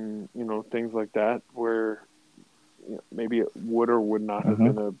wipes and things like that where maybe it would or would not have Mm-hmm.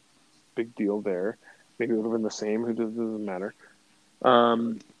 been a big deal there. Maybe it would have been the same. It doesn't matter.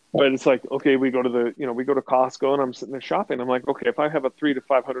 Um, but it's like, okay, we go to Costco and I'm sitting there shopping. I'm like, okay, if I have a $300 to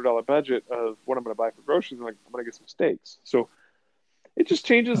 $500 budget of what I'm going to buy for groceries, I'm going to get some steaks. So it just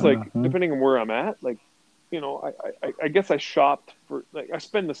changes, like, Mm-hmm. depending on where I'm at. Like, I guess I shopped for, like, I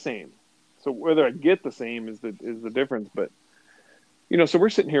spend the same. So whether I get the same is the difference. But, so we're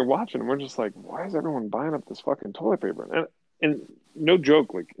sitting here watching and we're just like, why is everyone buying up this fucking toilet paper? And no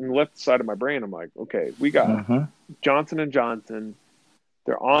joke, like in the left side of my brain, I'm like, okay, we got Mm-hmm. Johnson and Johnson.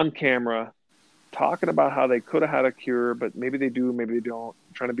 They're on camera talking about how they could have had a cure, but maybe they do, maybe they don't,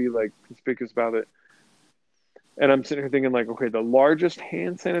 trying to be like conspicuous about it. And I'm sitting here thinking, like, okay, the largest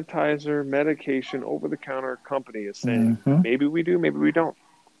hand sanitizer medication over the counter company is saying, Mm-hmm. maybe we do, maybe we don't.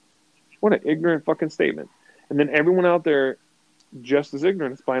 What an ignorant fucking statement. And then everyone out there, just as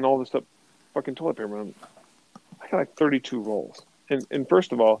ignorant, is buying all this stuff, fucking toilet paper. I got like 32 rolls. And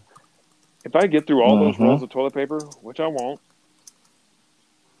first of all, if I get through all those rolls Mm-hmm. of toilet paper, which I won't,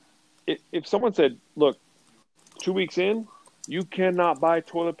 if someone said, look, 2 weeks in, you cannot buy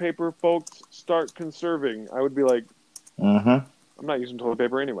toilet paper, folks. Start conserving. I would be like, Mm-hmm. I'm not using toilet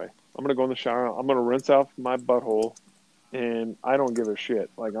paper anyway. I'm gonna go in the shower. I'm gonna rinse out my butthole, and I don't give a shit.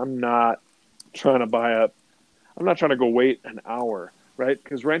 Like I'm not trying to buy up. I'm not trying to go wait an hour, right?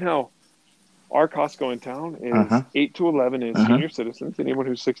 Because right now our Costco in town is Mm-hmm. 8 to 11 is Mm-hmm. senior citizens, anyone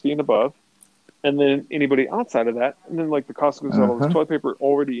who's 60 and above, and then anybody outside of that. And then like the Costco's got all this Mm-hmm. toilet paper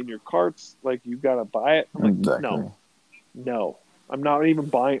already in your carts. Like you gotta buy it. I'm like, no, Exactly. no, I'm not even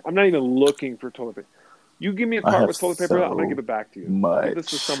buying. I'm not even looking for toilet paper. You give me a I cart have with toilet paper, I'm gonna give so it back to you. Give this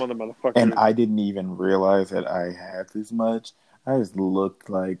to some much. other And motherfuckers. I didn't even realize that I had this much. I just looked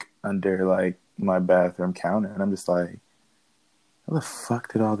like under like my bathroom counter and I'm just like, where the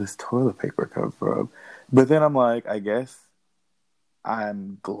fuck did all this toilet paper come from? But then I'm like, I guess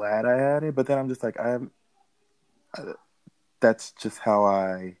I'm glad I had it, but then I'm just like, uh, that's just how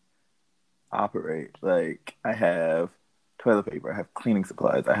I operate. Like I have toilet paper, I have cleaning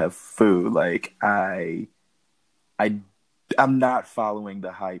supplies, I have food. Like I I'm not following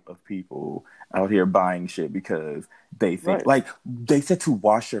the hype of people out here buying shit because they think Right. like they said to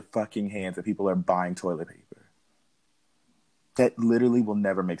wash your fucking hands and people are buying toilet paper. That literally will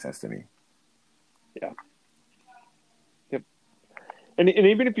never make sense to me. Yeah. Yep. And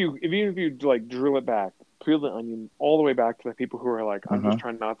even if you like drill it back, peel the onion all the way back to the people who are like, I'm just Mm-hmm.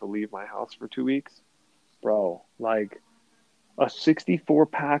 trying not to leave my house for 2 weeks, bro. Like a 64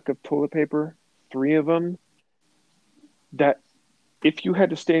 pack of toilet paper, three of them. That if you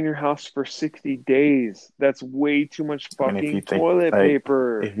had to stay in your house for 60 days, that's way too much And if you fucking think toilet like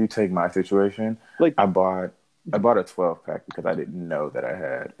paper. if you take my situation, Like, I bought I bought a 12 pack because I didn't know that I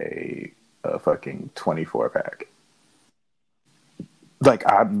had a fucking 24 pack. Like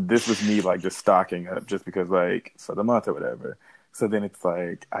this was me like just stocking up just because like for the month or whatever. So then it's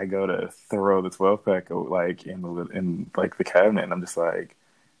like I go to throw the 12 pack like in like the cabinet and I'm just like,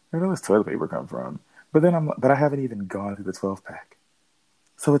 where did this toilet paper come from? But I haven't even gone through the 12 pack.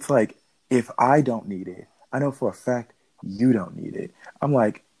 So it's like if I don't need it, I know for a fact you don't need it. I'm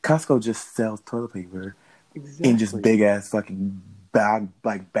like Costco just sells toilet paper in just exactly. big ass fucking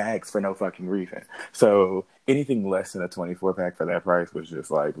bags for no fucking reason. So anything less than a 24 pack for that price was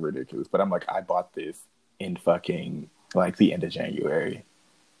just like ridiculous. But I'm like, I bought this in fucking like the end of January.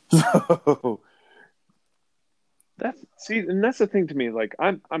 So And that's the thing to me. Like,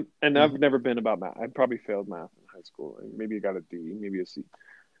 and I've never been about math. I probably failed math in high school. And maybe I got a D, maybe a C.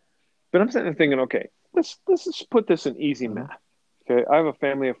 But I'm sitting there thinking, okay, let's just put this in easy mm-hmm. math. Okay, I have a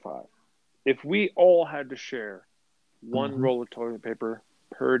family of five. If we all had to share one Mm-hmm. roll of toilet paper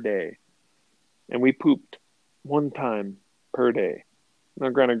per day, and we pooped one time per day, Now,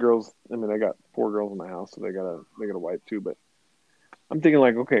 granted, girls. I mean, I got 4 girls in my house, so they gotta wipe too. But I'm thinking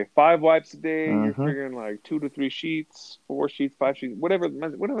like, okay, 5 wipes a day. You're Mm-hmm. figuring like 2 to 3 sheets, 4 sheets, 5 sheets, whatever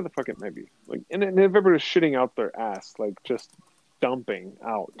the fuck it may be. Like, and if everybody's shitting out their ass, like just dumping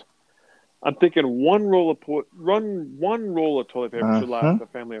out. I'm thinking one roll of toilet paper should Mm-hmm. last a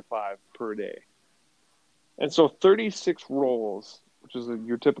family of 5 per day. And so 36 rolls, which is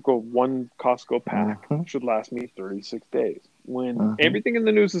your typical one Costco pack, Mm-hmm. should last me 36 days. When Mm-hmm. everything in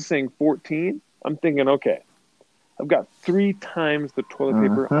the news is saying 14, I'm thinking, okay, I've got 3 times the toilet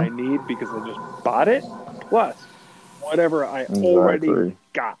paper Mm-hmm. I need because I just bought it, plus whatever I already Exactly.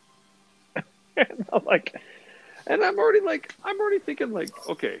 got. And I'm already thinking like,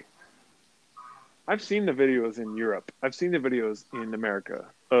 okay, I've seen the videos in Europe. I've seen the videos in America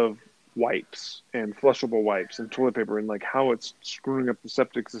of wipes and flushable wipes and toilet paper and like how it's screwing up the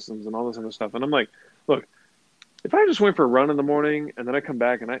septic systems and all this other stuff. And I'm like, look, if I just went for a run in the morning and then I come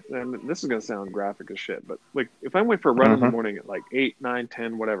back and this is going to sound graphic as shit, but like if I went for a run in the Mm-hmm. morning at like 8, 9,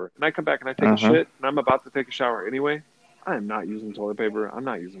 10, whatever, and I come back and I take a Mm-hmm. shit and I'm about to take a shower anyway, I am not using toilet paper. I'm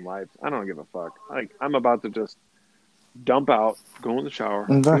not using wipes. I don't give a fuck. Like I'm about to just dump out, go in the shower,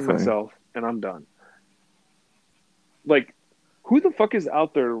 clean Exactly. myself, and I'm done. Like, who the fuck is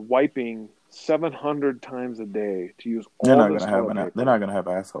out there wiping 700 times a day to use They're all not this gonna have toilet paper? they're not gonna have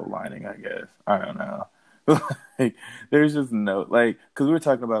asshole lining, I guess. I don't know. Like, there's just no like because we were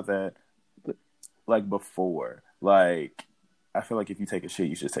talking about that like before. Like, I feel like if you take a shit,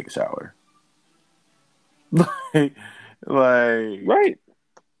 you should take a shower. like, Right.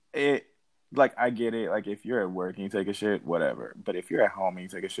 it. Like, I get it. Like, if you're at work and you take a shit, whatever. But if you're at home and you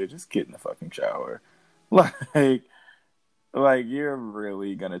take a shit, just get in the fucking shower. Like you're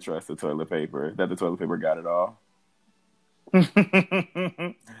really gonna trust the toilet paper that the toilet paper got it all?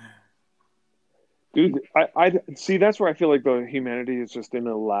 Dude, I see that's where I feel like the humanity is just in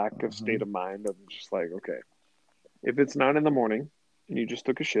a lack of state of mind of just like, okay, if it's 9 in the morning and you just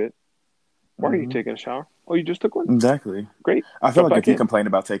took a shit, why are you taking a shower? Oh, you just took one? Exactly. Great. I feel Jump like if back you in. complain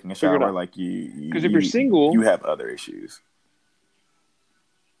about taking a Figure it shower, out. like you, Because if you're single, you have other issues.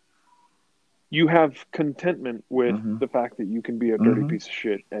 you have contentment with Mhm. the fact that you can be a dirty Mhm. piece of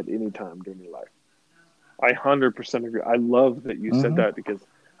shit at any time during your life. I 100% agree. I love that you said that because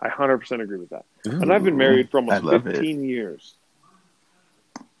I 100% agree with that. And I've been married for almost 15 years.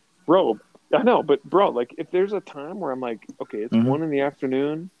 Bro, I know, but bro, like if there's a time where I'm like, okay, it's 1 in the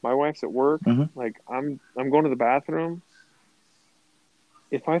afternoon, my wife's at work, like I'm going to the bathroom.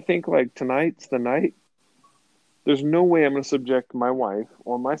 If I think like tonight's the night, there's no way I'm going to subject my wife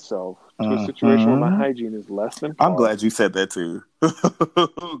or myself to a situation where my hygiene is less than par. I'm glad you said that too.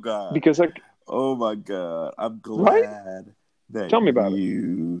 Oh God. Because like, oh my God, I'm glad that Tell me about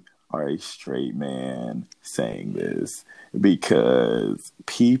you are a straight man saying this, because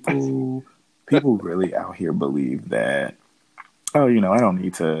people really out here believe that, oh, you know, I don't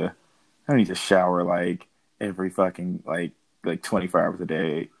need to shower like every fucking like 24 hours a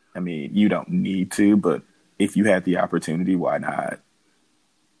day. I mean, you don't need to, but if you had the opportunity, why not?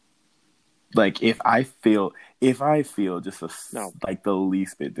 Like, if I feel just like the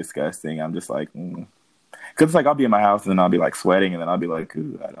least bit disgusting, I'm just like, because it's like I'll be in my house and then I'll be like sweating and then I'll be like,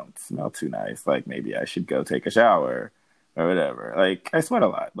 ooh, I don't smell too nice. Like, maybe I should go take a shower or whatever. Like, I sweat a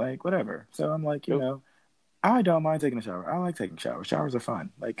lot, like whatever. So I'm like, you know, I don't mind taking a shower. I like taking showers. Showers are fun.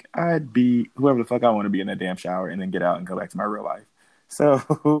 Like, I'd be whoever the fuck I want to be in that damn shower and then get out and go back to my real life.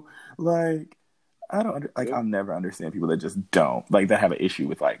 So like, I don't like. I'll never understand people that just don't like that have an issue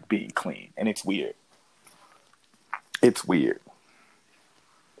with like being clean, and it's weird. It's weird.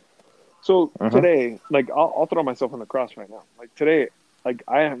 So today, like I'll throw myself on the cross right now. Like today, like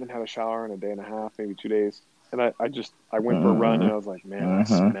I haven't had a shower in a day and a half, maybe 2 days, and I went for a run and I was like, man, I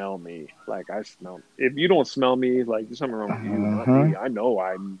smell me. Like I smell. If you don't smell me, like there's something wrong with you, not me. I know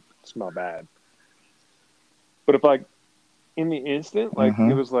I smell bad. But if like in the instant, like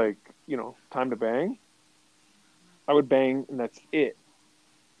it was like, you know, time to bang, I would bang and that's it.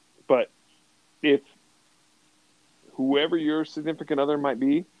 But if whoever your significant other might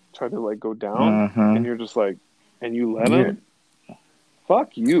be try to like go down and you're just like, and you let them,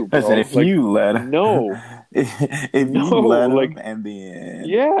 fuck you, bro. Listen, if like, you let them, no, if you let them, like, and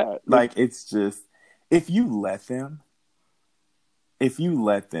then like it's just if you let them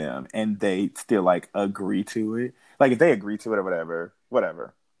and they still like agree to it, like if they agree to it or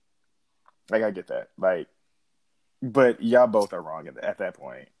whatever. Like, I get that. Like, but y'all both are wrong at that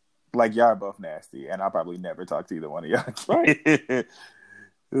point. Like, y'all are both nasty, and I'll probably never talk to either one of y'all. Right.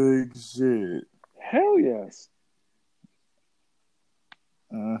 Like, shit. Hell yes.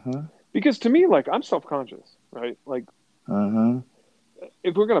 Because to me, like, I'm self-conscious, right? Like,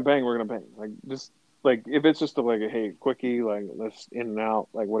 if we're gonna bang, we're gonna bang. Like just like if it's just like a hey quickie, like let's in and out,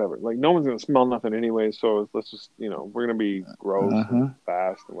 like whatever. Like no one's gonna smell nothing anyway, so let's just we're gonna be gross and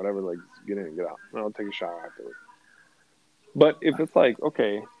fast and whatever. Like just get in and get out. And I'll take a shower afterwards. But if it's like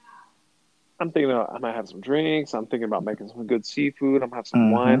okay, I'm thinking I might have some drinks. I'm thinking about making some good seafood. I'm gonna have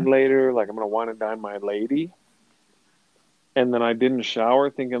some wine later. Like I'm gonna wine and dine my lady. And then I didn't shower,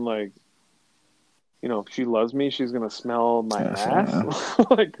 thinking like, if she loves me, she's gonna smell my ass.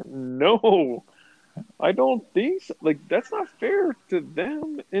 Like, no, I don't think so. Like, that's not fair to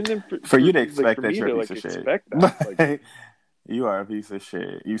them. And then for you to expect like, that you're a piece of shit. That. Like, you are a piece of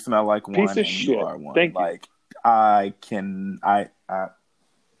shit. You smell like one, piece of and shit. You are one. Thank like, you.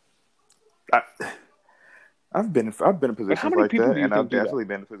 I've been in positions like that, and I've definitely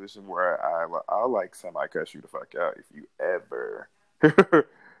been in a position where I'll like semi-cuss you the fuck out if you ever,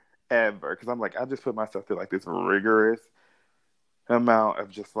 because I'm like I just put myself through like this rigorous amount of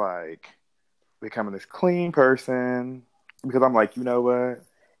just like becoming this clean person because I'm like, you know what,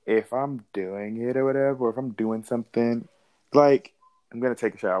 if I'm doing it or whatever, or if I'm doing something, like I'm gonna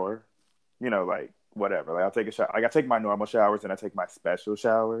take a shower, like whatever, like I'll take a shower, like I take my normal showers and I take my special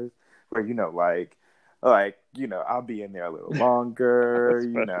showers where I'll be in there a little longer,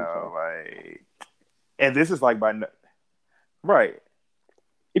 like, and this is like right.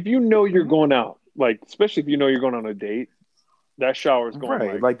 If you're going out, like, especially if you're going on a date, that shower is going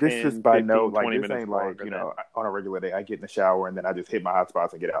right. Like this 10, is by 15, no, like this ain't like, on a regular day, I get in the shower and then I just hit my hot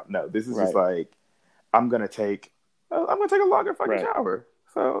spots and get out. No, this is just like, I'm going to take a longer fucking shower.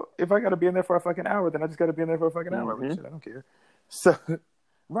 So if I got to be in there for a fucking hour, then I just got to be in there for a fucking hour. Like, shit, I don't care. So,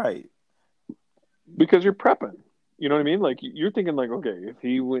 right. Because you're prepping, you know what I mean? Like you're thinking like, okay, if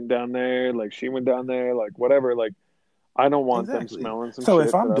he went down there, like she went down there, like whatever, like I don't want them smelling some shit. So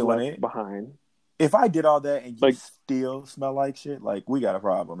if I'm doing it behind, if I did all that and you like, still smell like shit, like we got a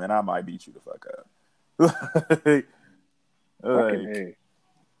problem, and I might beat you the fuck up.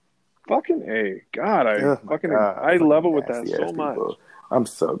 Fucking A. God, I level with that so much. I'm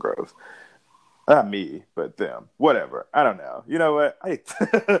so gross. Not me, but them. Whatever. I don't know. You know what?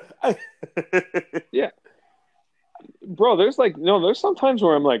 Yeah. Bro, there's some times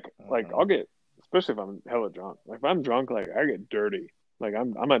where I'm like I'll get, especially if I'm hella drunk. Like if I'm drunk, like I get dirty. Like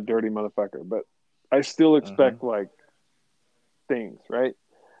I'm a dirty motherfucker, but I still expect like things, right?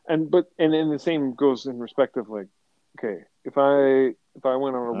 And then the same goes in respect of like, okay, if I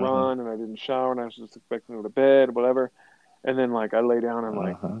went on a run and I didn't shower and I was just expecting to go to bed, whatever, and then like I lay down and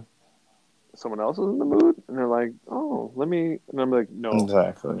like someone else is in the mood and they're like, oh, and I'm like, no,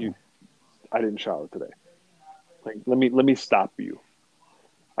 exactly. I didn't shower today. Like, let me stop you.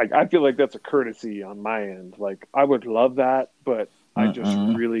 Like, I feel like that's a courtesy on my end. Like, I would love that, but I just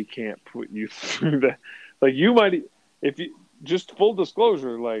really can't put you through that. Like, you might, if you, just full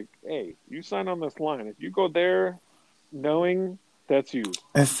disclosure, like, hey, you sign on this line. If you go there knowing that's you.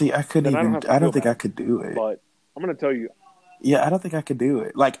 And see, I don't think I could do it. But I'm going to tell you. Yeah, I don't think I could do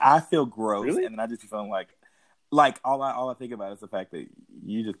it. Like, I feel gross, really? and then I just be feeling like all I think about is the fact that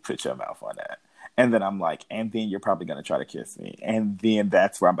you just put your mouth on that. And then I'm like, and then you're probably going to try to kiss me. And then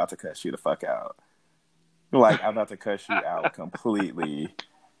that's where I'm about to cuss you the fuck out. Like, I'm about to cuss you out completely.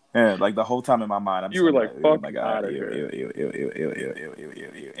 And like the whole time in my mind, I'm you were like, fuck oh my God, out of ew.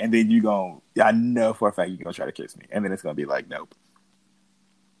 here. And then I know for a fact you're going to try to kiss me. And then it's going to be like, nope.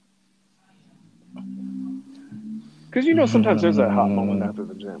 Because sometimes there's that hot moment after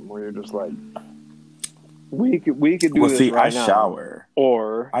the gym where you're just like, we could do this right now.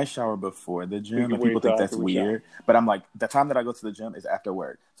 I shower before the gym, and people think that's weird. But I'm like, the time that I go to the gym is after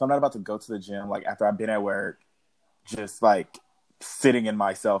work. So I'm not about to go to the gym like after I've been at work, just like sitting in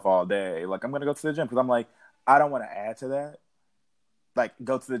myself all day. Like I'm gonna go to the gym because I'm like, I don't want to add to that. Like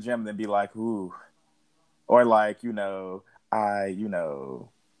go to the gym and then be like, ooh, or like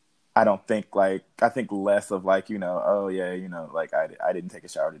I don't think like I think less of like oh yeah like I didn't take a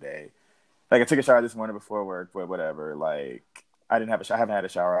shower today. Like I took a shower this morning before work, but whatever. Like I haven't had a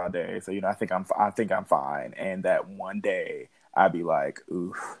shower all day, so I think I'm fine. And that one day I'd be like,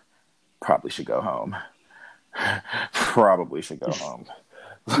 ooh, probably should go home.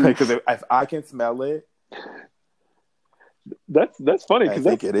 Because if I can smell it, that's funny. I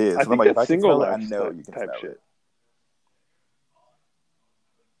think it is. I think like, if that's I can single smell it, I know you can type smell shit. it.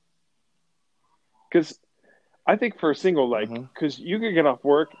 Because I think for a single, like, because you could get off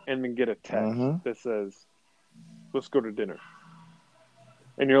work and then get a text that says, let's go to dinner.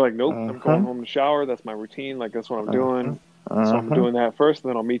 And you're like, nope, I'm going home to shower. That's my routine. Like, that's what I'm doing. So I'm doing that first, and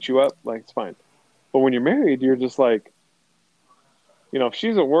then I'll meet you up. Like, it's fine. But when you're married, you're just like, if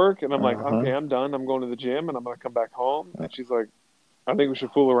she's at work and I'm like, okay, I'm done. I'm going to the gym and I'm going to come back home. And she's like, I think we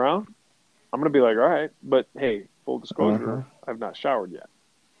should fool around. I'm going to be like, all right, but hey, full disclosure, Mhm. I've not showered yet,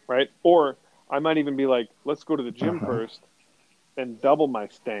 right? Or I might even be like, let's go to the gym first and double my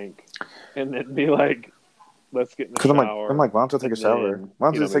stank, and then be like, let's get in the Because shower. I'm like, why don't you take a and shower? then, Why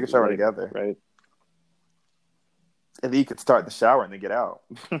don't you just take a maybe shower later, together? right? And then you could start the shower and then get out.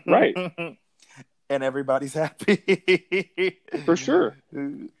 Right. And everybody's happy. For sure.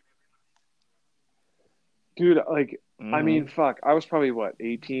 Dude, like, I mean, Mhm. fuck. I was probably,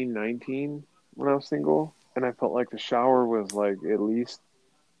 18, 19 when I was single, and I felt like the shower was, like, at least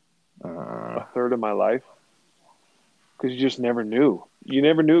a third of my life. Because you just never knew. You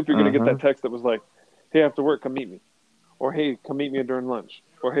never knew if you're going to get that text that was like, hey, after work, come meet me. Or, hey, come meet me during lunch.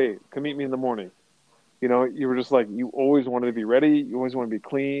 Or, hey, come meet me in the morning. You know, you were just like, you always wanted to be ready. You always want to be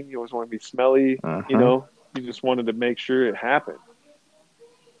clean. You always want to be smelly. You know, you just wanted to make sure it happened.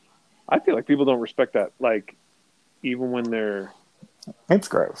 I feel like people don't respect that. Like, even when they're It's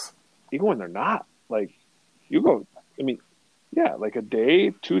gross. not. Like, you go, I mean, yeah, like a day,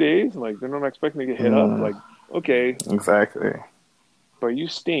 2 days, like they're not expecting to get hit up. Like, okay, Exactly. but you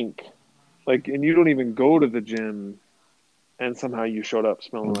stink. Like, and you don't even go to the gym, and somehow you showed up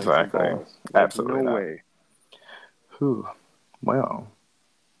smelling like some Exactly. balls. Like, Absolutely no not. way. Whew. Well,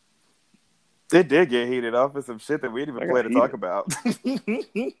 it did get heated off of some shit that we didn't I even got plan to talk heated. about.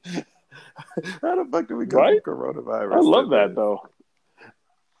 How the fuck did we go Right? from coronavirus? I love to that this? though.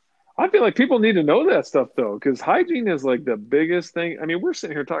 I feel like people need to know that stuff though, because hygiene is like the biggest thing. I mean, we're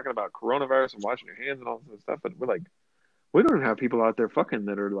sitting here talking about coronavirus and washing your hands and all this stuff, but we're like, we don't have people out there fucking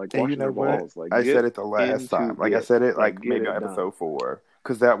that are like And you washing know their what? balls. Like, I get said it the last into time. Like I it. said it Like, like get maybe it on done. episode 4,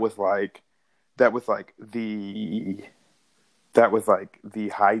 because that was like the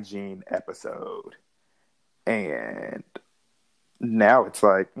hygiene episode, and now it's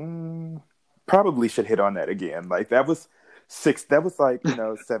like probably should hit on that again. Like that was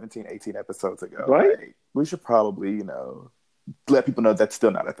 17, 18 episodes ago. Right? Like we should probably let people know that's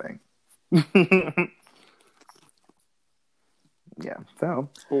still not a thing. Yeah, so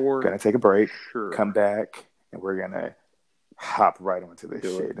For gonna take a break, sure. come back, and we're gonna hop right onto this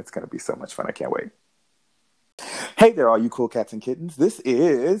Do shit. it. It's gonna be so much fun. I can't wait. Hey there, all you cool cats and kittens. This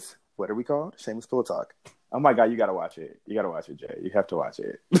is, what are we called? Shameless Pillow Talk. Oh my god, you gotta watch it. You gotta watch it, Jay. You have to watch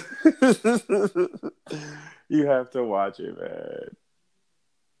it. You have to watch it,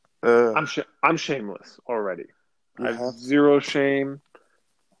 man. I'm shameless already. You I have have- zero shame.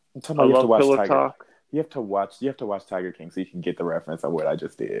 I'm talking I about you have to love watch pillow Tiger. talk. You have to watch Tiger King so you can get the reference of what I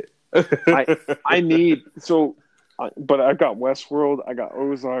just did. I need so, but I got Westworld, I got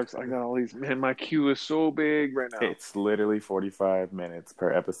Ozarks, I got all these. Man, my queue is so big right now. It's literally 45 minutes per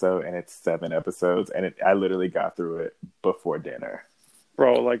episode, and it's 7 episodes, and I literally got through it before dinner.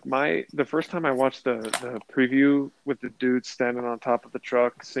 Bro, like the first time I watched the preview with the dude standing on top of the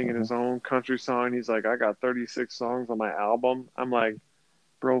truck singing his own country song, he's like, I got 36 songs on my album. I'm like,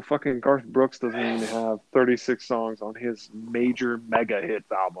 bro, fucking Garth Brooks doesn't even have 36 songs on his major mega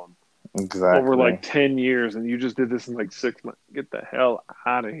hits album Exactly. over like 10 years, and you just did this in like 6 months. Get the hell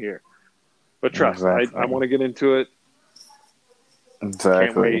out of here. But trust, Exactly. I want to get into it.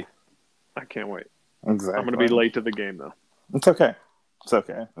 Exactly. I can't wait. Exactly. I'm going to be late to the game, though. It's okay. It's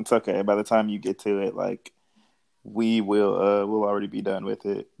okay. It's okay. By the time you get to it, like, we'll already be done with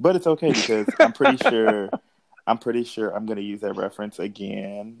it. But it's okay because I'm pretty sure I'm going to use that reference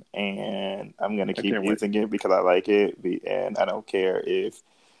again, and I'm going to keep using it because I like it, and I don't care if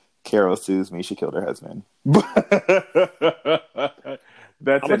Carol sues me. She killed her husband.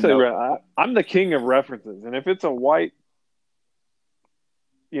 That's I'm going to tell you, I'm the king of references, and if it's a white,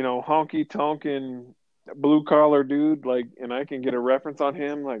 honky-tonkin' blue-collar dude, like, and I can get a reference on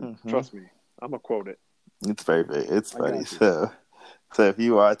him, like, trust me, I'm going to quote it. It's it's funny. So if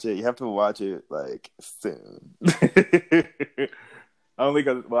you watch it, you have to watch it like soon. Only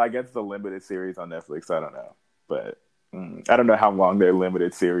because, I guess it's a limited series on Netflix. So I don't know, but I don't know how long their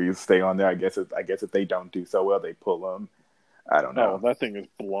limited series stay on there. I guess if they don't do so well, they pull them. I don't know. Oh, that thing is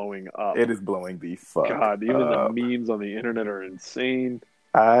blowing up. It is blowing the fuck. God, even up. the memes on the internet are insane.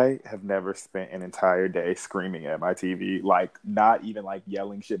 I have never spent an entire day screaming at my TV, like not even like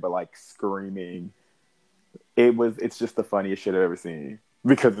yelling shit, but like screaming. It's just the funniest shit I've ever seen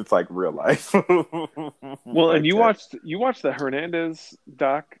because it's like real life. Well, and you watched the Hernandez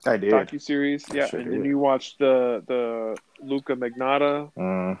docu-series, yeah, and then you watched the Luca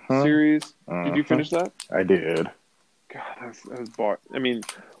Magnotta series. Did you finish that? I did. God, that was bar. I mean,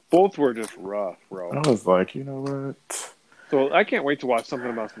 both were just rough, bro. I was like, you know what? So I can't wait to watch something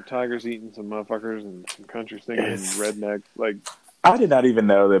about some tigers eating some motherfuckers and some country singing rednecks. Like, I did not even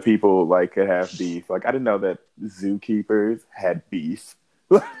know that people like could have beef. Like I didn't know that zookeepers had beef.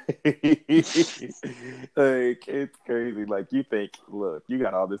 Like it's crazy. Like you think, look, you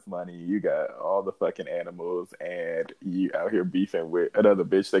got all this money, you got all the fucking animals, and you out here beefing with another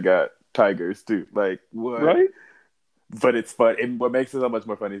bitch that got tigers too. Like what? Right? But it's fun. And what makes it so much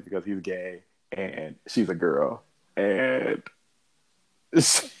more funny is because he's gay and she's a girl, and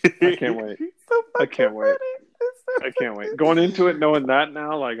I can't wait. So I can't wait. so I can't wait. Going into it knowing that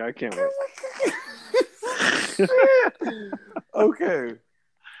now, like I can't wait. Okay.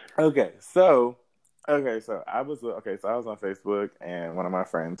 So I was on Facebook and one of my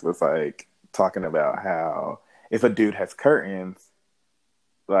friends was like talking about how if a dude has curtains,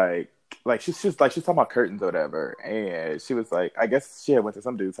 like she's talking about curtains or whatever, and she was like, I guess she had went to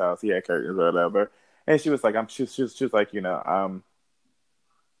some dude's house, he had curtains or whatever, and she was like, she's like,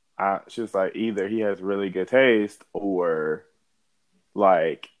 she was like, either he has really good taste or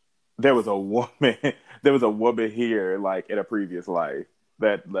like there was a woman here like in a previous life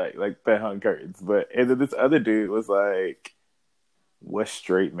that like that hung curtains. But and then this other dude was like, what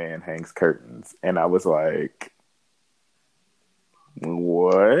straight man hangs curtains? And I was like,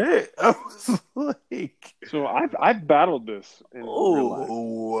 what? I was like, So I've battled this in real life.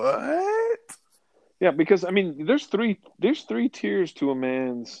 What? Yeah, because I mean, there's three tiers to a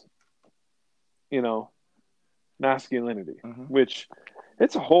man's, masculinity, which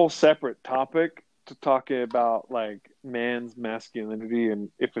it's a whole separate topic to talk about, like man's masculinity and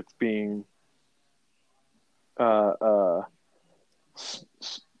if it's being, what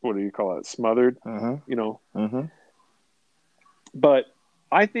do you call it, smothered, But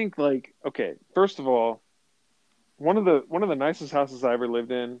I think, like, okay, first of all, one of the nicest houses I ever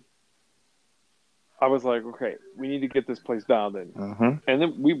lived in, I was like, okay, we need to get this place dialed in. And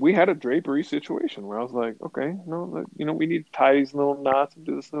then we had a drapery situation where I was like, okay, no, we need to tie these little knots and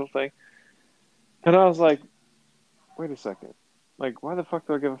do this little thing. And I was like, wait a second. Like, why the fuck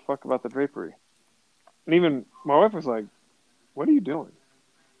do I give a fuck about the drapery? And even my wife was like, what are you doing?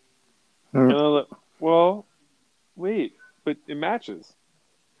 And I was like, well, wait, but it matches.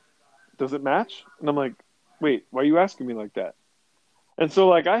 Does it match? And I'm like, wait, why are you asking me like that? And so,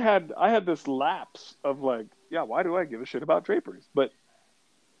 like, I had this lapse of, like, yeah, why do I give a shit about draperies? But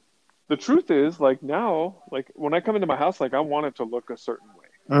the truth is, like, now, like, when I come into my house, like, I want it to look a certain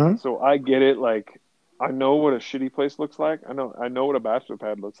way. So I get it. Like, I know what a shitty place looks like. I know what a bachelor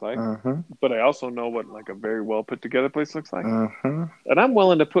pad looks like. But I also know what, like, a very well put together place looks like. And I'm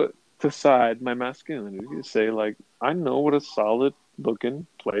willing to put aside my masculinity to say, like, I know what a solid looking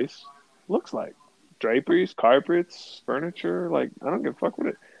place looks like. Draperies, carpets, furniture, like, I don't give a fuck with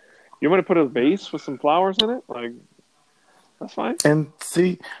it. You want to put a vase with some flowers in it? Like, that's fine. And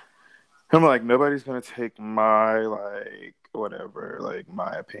see, I'm like, nobody's gonna take my, like, whatever, like,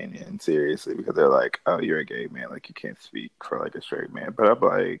 my opinion seriously because they're like, oh, you're a gay man, like, you can't speak for, like, a straight man. But I'm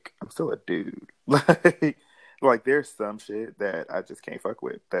like, I'm still a dude. Like, there's some shit that I just can't fuck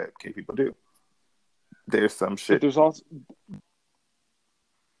with that gay people do. There's some shit. But there's also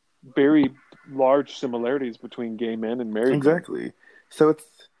very large similarities between gay men and married exactly. men. So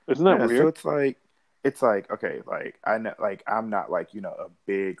isn't that weird? So it's like okay, like I know, like I'm not like a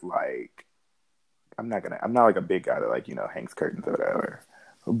big like I'm not like a big guy that like hangs curtains or whatever.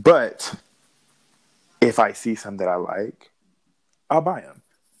 But if I see some that I like, I'll buy them.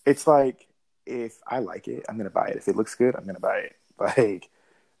 It's like if I like it, I'm gonna buy it. If it looks good, I'm gonna buy it.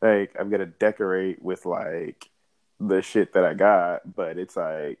 Like I'm gonna decorate with like the shit that I got, but it's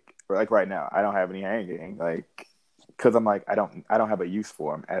like right now I don't have any hanging, like because I'm like I don't have a use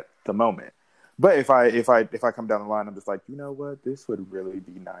for them at the moment. But if I come down the line, I'm just like, you know what, this would really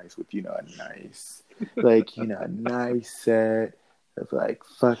be nice with a nice like a nice set of like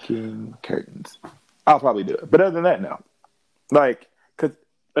fucking curtains. I'll probably do it, but other than that, no. Like, cause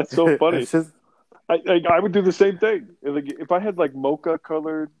that's so funny. It's just, I would do the same thing. Like if I had like mocha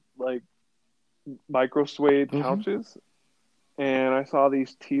colored like micro suede couches, and I saw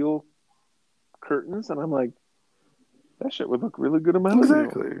these teal curtains, and I'm like, that shit would look really good in my living room.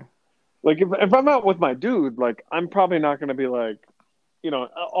 Exactly. Like if I'm out with my dude, like I'm probably not going to be like,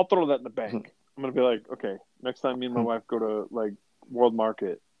 I'll throw that in the bank. I'm going to be like, okay, next time me and my wife go to like World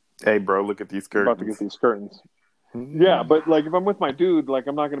Market, hey bro, look at these curtains. I'm about to get these curtains. Yeah, but like if I'm with my dude, like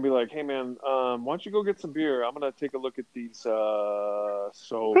I'm not going to be like, hey man, why don't you go get some beer? I'm going to take a look at these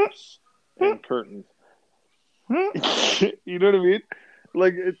soaps and curtains. You know what I mean?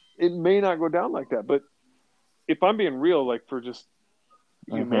 Like it may not go down like that, but if I'm being real, like for just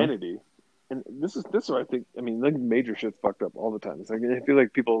humanity, and this is what I think. I mean, like major shit's fucked up all the time. It's like I feel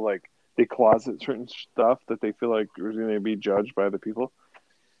like people like they closet certain stuff that they feel like is going to be judged by other people.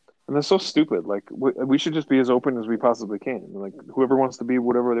 And that's so stupid. Like, we should just be as open as we possibly can. Like, whoever wants to be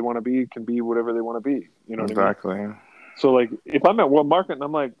whatever they want to be can be whatever they want to be. You know what I mean? Exactly. So, like, if I'm at World Market and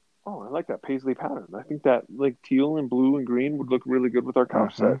I'm like, oh, I like that paisley pattern. I think that, like, teal and blue and green would look really good with our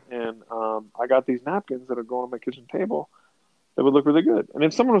couch set. And I got these napkins that are going on my kitchen table that would look really good. And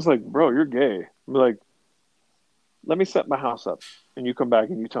if someone was like, bro, you're gay, I'd be like, let me set my house up and you come back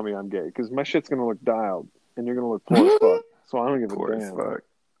and you tell me I'm gay. Because my shit's going to look dialed and you're going to look poor as fuck. So I don't give a damn.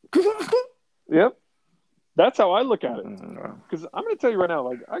 Yep, that's how I look at it. Because I'm going to tell you right now,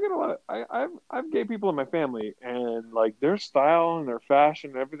 like, I got a lot of I've gay people in my family, and like their style and their fashion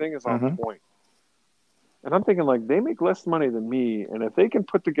and everything is on point. And I'm thinking, like, they make less money than me, and if they can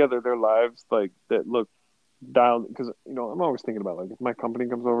put together their lives like that look dialed, because I'm always thinking about, like, if my company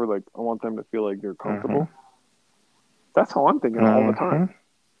comes over, like, I want them to feel like they're comfortable. That's how I'm thinking all the time.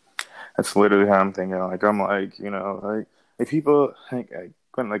 That's literally how I'm thinking. Like, I'm like, like if people think,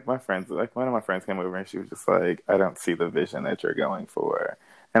 like my friends, like one of my friends came over and she was just like, I don't see the vision that you're going for.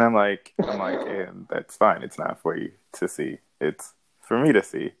 And I'm like, and that's fine. It's not for you to see. It's for me to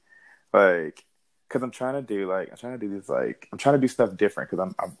see. Like, cause I'm trying to do stuff different.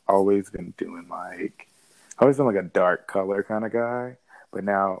 Cause I've always been doing like a dark color kind of guy. But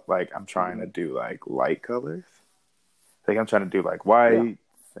now, like, I'm trying to do like light colors. Like, I'm trying to do like whites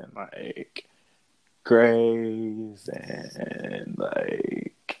and like grays and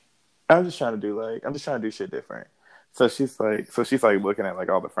like I'm just trying to do shit different. So she's like looking at like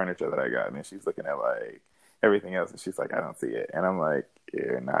all the furniture that I got, and then she's looking at like everything else, and she's like, I don't see it. And I'm like,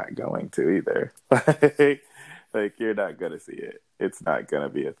 you're not going to either. Like you're not gonna see it. It's not gonna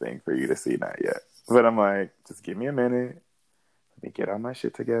be a thing for you to see, not yet. But I'm like, just give me a minute. Let me get all my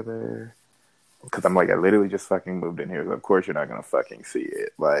shit together. Because I'm like, I literally just fucking moved in here. So of course you're not gonna fucking see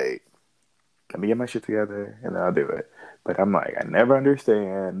it. Like, let me get my shit together and then I'll do it. But I'm like, I never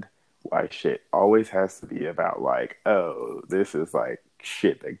understand why shit always has to be about like, oh, this is like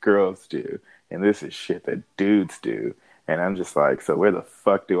shit that girls do and this is shit that dudes do. And I'm just like, so where the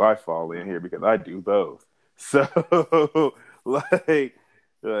fuck do I fall in here? Because I do both. So like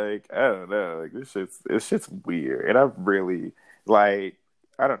I don't know. Like this shit's weird. And I really like,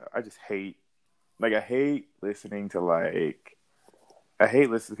 I don't know. I just hate, like, I hate listening to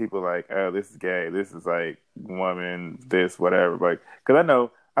people like, oh, this is gay, this is like woman, this, whatever. Like, because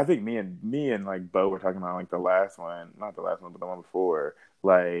I think me and like Bo were talking about like the last one, not the last one, but the one before.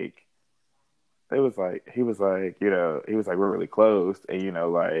 Like, it was like he was like we're really close, and he was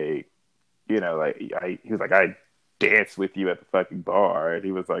like I danced with you at the fucking bar, and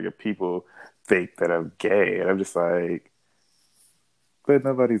he was like, if people think that I'm gay, and I'm just like, but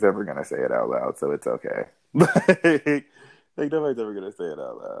nobody's ever gonna say it out loud, so it's okay. Like nobody's ever gonna say it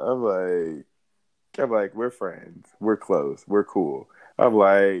out loud. I'm like, we're friends, we're close, we're cool. I'm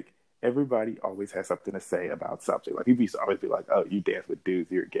like, everybody always has something to say about something. Like, people used to always be like, oh, you dance with dudes,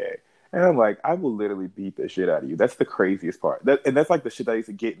 you're gay. And I'm like, I will literally beat the shit out of you. That's the craziest part. And that's like the shit that I used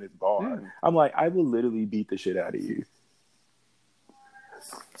to get in this bar. Yeah. I'm like, I will literally beat the shit out of you.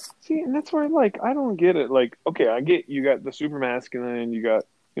 See, and that's where, like, I don't get it. Like, okay, I get you got the super masculine, you got,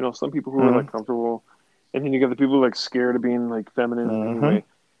 some people who are, like, comfortable, and then you got the people who are, like, scared of being, like, feminine anyway.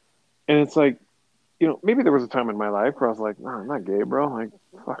 And it's like, maybe there was a time in my life where I was like, no, I'm not gay, bro. Like,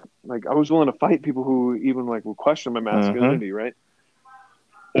 fuck. Like, I was willing to fight people who even, like, would question my masculinity, right?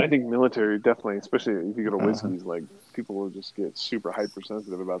 And I think military, definitely, especially if you go to whiskeys, like, people will just get super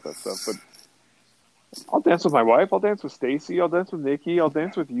hypersensitive about that stuff. But I'll dance with my wife. I'll dance with Stacy. I'll dance with Nikki. I'll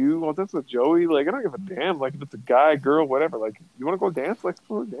dance with you. I'll dance with Joey. Like, I don't give a damn. Like, if it's a guy, girl, whatever. Like, you want to go dance? Like,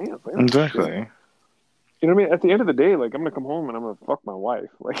 go dance. Like, exactly. You know what I mean? At the end of the day, like, I'm gonna come home and I'm gonna fuck my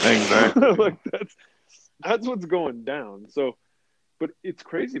wife. Like, exactly. Like, that's what's going down. So, but it's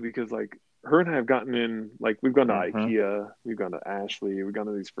crazy because, like, her and I have gotten in, like, we've gone to IKEA, we've gone to Ashley, we've gone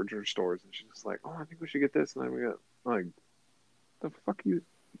to these furniture stores, and she's just like, oh, I think we should get this. And then we got, like, the fuck you,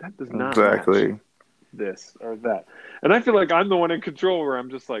 that does not match this or that. And I feel like I'm the one in control where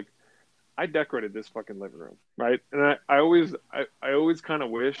I'm just like, I decorated this fucking living room, right? And I always kind of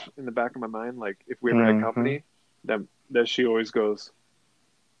wish in the back of my mind, like, if we ever had company, that she always goes,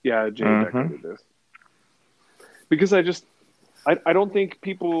 yeah, Jay decorated this. Because I don't think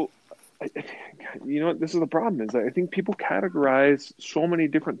people, this is the problem, is I think people categorize so many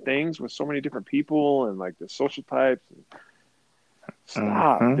different things with so many different people and, like, the social types.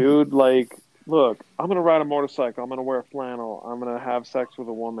 Stop, dude. Like, look, I'm going to ride a motorcycle. I'm going to wear flannel. I'm going to have sex with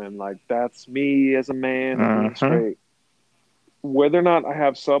a woman. Like, that's me as a man being straight. Whether or not I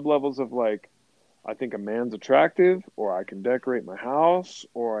have sub-levels of, like, I think a man's attractive, or I can decorate my house,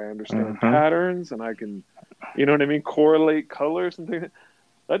 or I understand Mm-hmm. patterns, and I can, you know what I mean, correlate colors and things.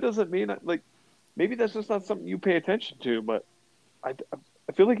 That doesn't mean like maybe that's just not something you pay attention to. But I,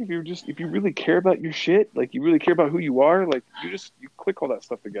 I feel like if you really care about your shit, like you really care about who you are, like you click all that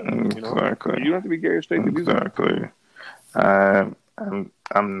stuff together. You know, Exactly. you don't have to be gay or straight to do that. Exactly.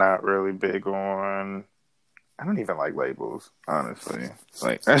 I'm not really big on. I don't even like labels, honestly.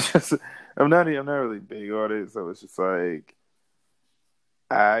 Like I'm not really big on it. So it's just like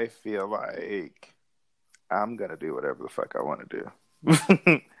I feel like I'm gonna do whatever the fuck I want to do.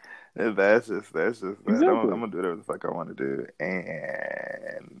 that's just that. Exactly. I'm gonna do whatever the fuck I want to do.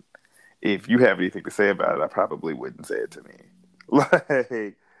 And if you have anything to say about it, I probably wouldn't say it to me.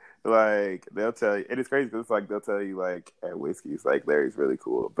 Like they'll tell you, and it's crazy because it's like they'll tell you like at Whiskey's like Larry's really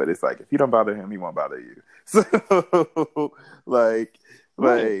cool, but it's like if you don't bother him, he won't bother you. So like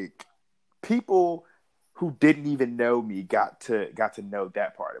people who didn't even know me got to know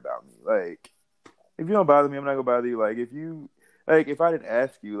that part about me. Like if you don't bother me, I'm not gonna bother you. Like if I didn't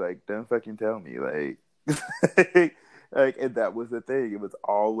ask you, like don't fucking tell me. Like like and that was the thing. It was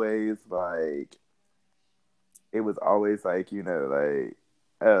always like you know like,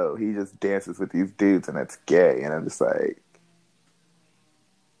 oh, he just dances with these dudes and that's gay. And I'm just like,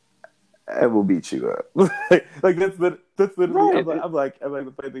 I will beat you up. Like that's literally. Right. I'm like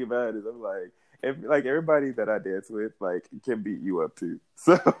the funny thing about it is I'm like, like everybody that I dance with like can beat you up too.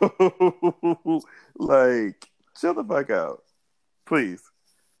 So like, chill the fuck out, please.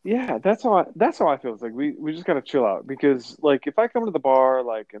 Yeah, that's how I feel. It's like we just gotta chill out because like if I come to the bar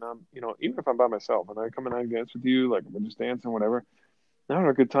like and I'm even if I'm by myself and I come and I dance with you like we're just dancing whatever, I have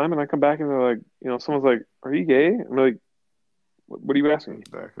a good time and I come back and they're like someone's like, are you gay? I'm like, what are you asking me?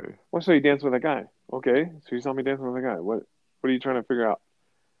 Exactly. Well, so you dance with a guy? Okay, so you saw me dancing with a guy. What are you trying to figure out?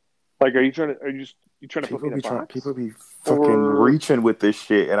 Like, are you trying to put me in a box? People be fucking reaching with this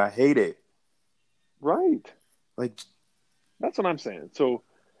shit, and I hate it. Right. Like, that's what I'm saying. So,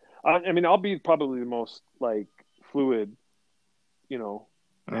 I mean, I'll be probably the most like fluid,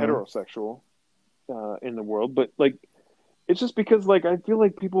 heterosexual in the world, but like, it's just because like I feel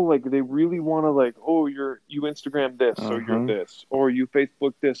like people like they really want to like, oh, you Instagram this, so you're this, or you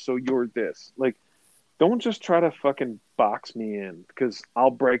Facebook this, so you're this. Like, don't just try to fucking box me in because I'll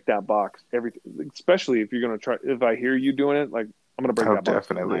break that box especially if you're gonna try. If I hear you doing it, like I'm gonna break that box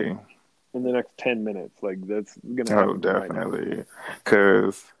definitely in the next 10 minutes. Like that's gonna happen. Oh, definitely,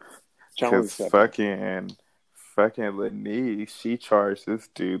 because fucking Lenise, she charged this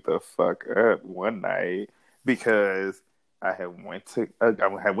dude the fuck up one night because I went to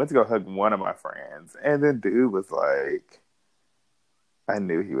go hug one of my friends, and then dude was like, I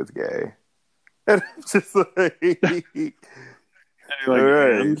knew he was gay. And I'm just like,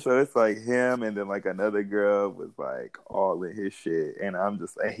 right. So it's like him, and then like another girl was like all in his shit, and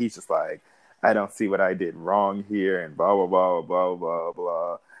he's just like, I don't see what I did wrong here, and blah blah blah blah blah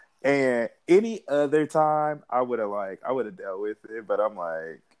blah. And any other time, I would have dealt with it, but I'm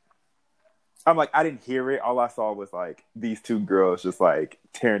like, I didn't hear it. All I saw was like these two girls just like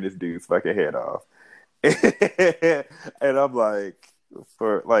tearing this dude's fucking head off, and I'm like,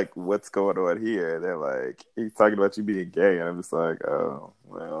 for like, what's going on here? And they're like, he's talking about you being gay, and I'm just like, oh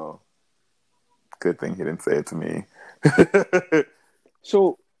well, good thing he didn't say it to me.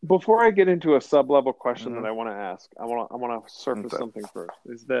 So before I get into a sub-level question that I want to ask, I want to surface something first.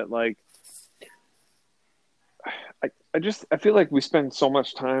 Is that like, I feel like we spend so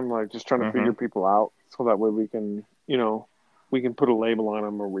much time like just trying to figure people out, so that way we can we can put a label on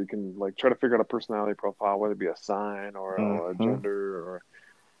them, or we can like try to figure out a personality profile, whether it be a sign or a gender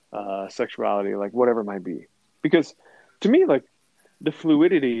or sexuality, like whatever it might be. Because to me, like the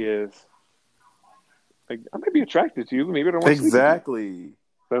fluidity is like I might be attracted to you, but maybe I don't want to sleep with you.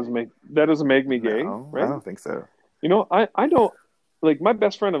 That doesn't make me gay, right? I don't think so. I don't like my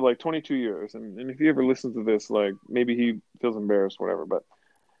best friend of like 22 years, and if he ever listens to this, like maybe he feels embarrassed, whatever. But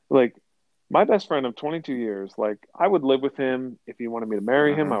like my best friend of 22 years, like I would live with him if he wanted me to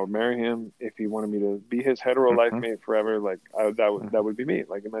marry him. I would marry him if he wanted me to be his hetero life mate forever. Like that would be me.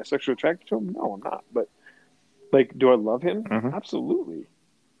 Like, am I sexually attracted to him? No, I'm not. But like, do I love him? Absolutely.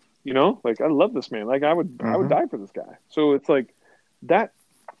 Like I love this man. Like I would die for this guy. So it's like that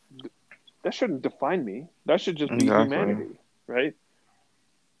shouldn't define me. That should just be humanity, right?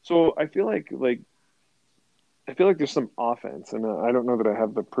 So I feel like there's some offense, and I don't know that I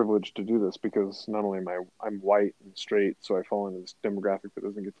have the privilege to do this because not only I'm white and straight, so I fall into this demographic that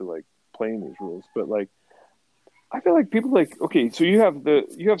doesn't get to like play in these rules. But like, I feel like people like, okay, so you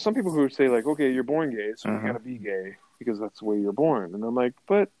have some people who say like, okay, you're born gay, so you gotta be gay because that's the way you're born. And I'm like,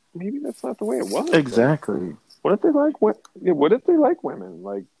 but maybe that's not the way it was. Exactly. What if they like what if they like women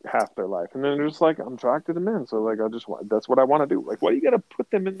like half their life, and then they're just like, I'm attracted to men, so like that's what I want to do. Like, why do you got to put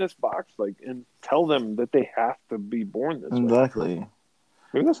them in this box, like, and tell them that they have to be born this way? Exactly.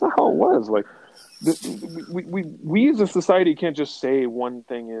 Maybe that's not how it was. Like, we as a society can't just say one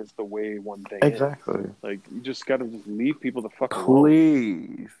thing is the way one thing Exactly. is. Like, you just got to just leave people the fuck alone.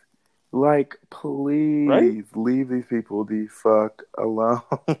 Please. Like, please Right? leave these people the fuck alone.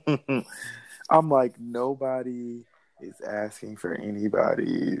 I'm like, nobody is asking for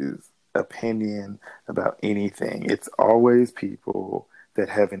anybody's opinion about anything. It's always people that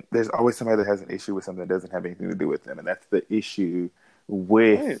haven't, there's always somebody that has an issue with something that doesn't have anything to do with them. And that's the issue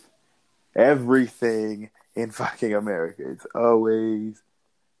with Right. everything in fucking America. It's always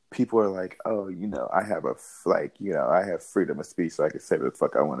people are like, oh, I have I have freedom of speech, so I can say what the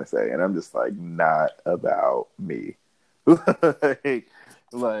fuck I want to say, and I'm just like, not about me, like,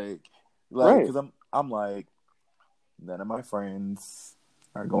 Right. because I'm like, none of my friends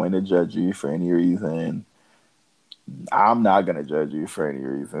are going to judge you for any reason. I'm not gonna judge you for any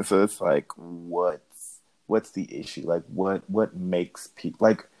reason. So it's like, what's the issue? Like, what makes people,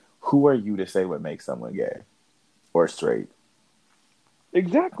 like, who are you to say what makes someone gay or straight?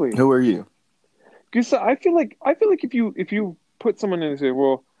 Exactly. Who are you? Because I feel like if you put someone in and say,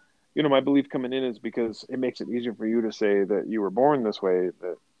 well, my belief coming in is because it makes it easier for you to say that you were born this way,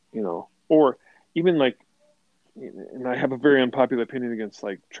 that or even like, and I have a very unpopular opinion against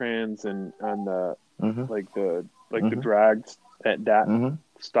like trans and Mm-hmm. the drags at that Mm-hmm.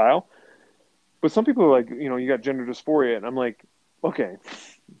 style. But some people are like, you got gender dysphoria, and I'm like, okay,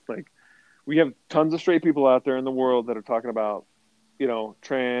 like, we have tons of straight people out there in the world that are talking about,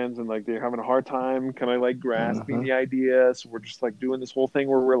 trans, and like they're having a hard time kind of like grasping Mm-hmm. the idea. So we're just like doing this whole thing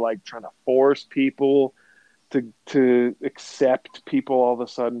where we're like trying to force people to accept people all of a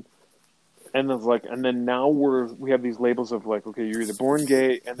sudden. And there's like, and then now we have these labels of like, okay, you're either born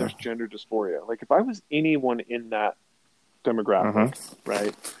gay and there's gender dysphoria. Like, if I was anyone in that demographic,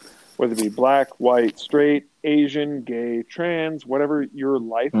 right? Whether it be black, white, straight, Asian, gay, trans, whatever your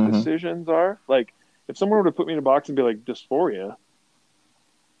life decisions are, like, if someone were to put me in a box and be like, dysphoria,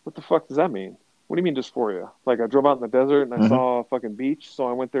 what the fuck does that mean? What do you mean dysphoria? Like, I drove out in the desert and I saw a fucking beach, so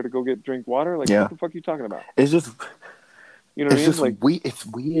I went there to go drink water? Like, Yeah. what the fuck are you talking about? It's just, You know what I mean? just Like, it's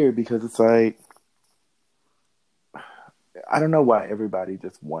weird because it's like, I don't know why everybody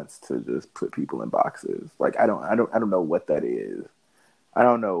just wants to just put people in boxes. Like, I don't know what that is. I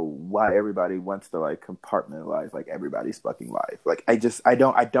don't know why everybody wants to like compartmentalize like everybody's fucking life. Like, I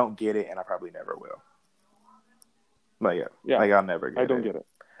don't get it, and I probably never will. Like, yeah, like, I'll never get it. I don't get it.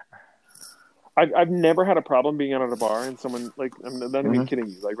 I've never had a problem being out at a bar and someone, like, I'm not even kidding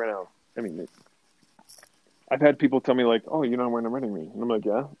you, like, right now. I mean, I've had people tell me like, "Oh, you're not wearing a wedding ring," and I'm like,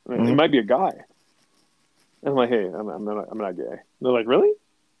 "Yeah." It might be a guy, and I'm like, "Hey, I'm not gay." And they're like, "Really?"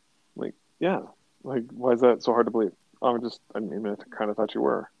 I'm like, "Yeah." Like, why is that so hard to believe? Oh, I kind of thought you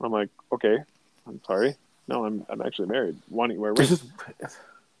were. I'm like, "Okay, I'm sorry. No, I'm actually married. Why don't you wear a ring?"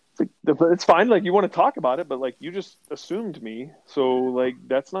 It's fine. Like, you want to talk about it, but like, you just assumed me, so like,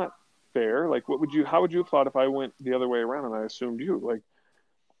 that's not fair. Like, how would you have thought if I went the other way around and I assumed you? Like,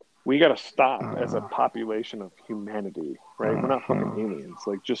 we got to stop as a population of humanity, right? We're not fucking aliens.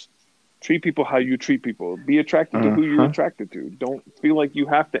 Like, just treat people how you treat people. Be attracted to who you're attracted to. Don't feel like you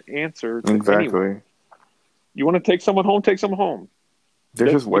have to answer to anyone. You want to take someone home, take someone home.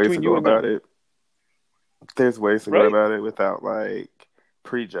 There's just ways to go about it. There's ways to go about it without like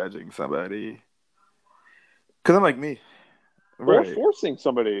prejudging somebody. Because I'm like me. Or forcing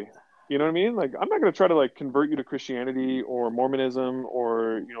somebody. You know what I mean? Like, I'm not going to try to like convert you to Christianity or Mormonism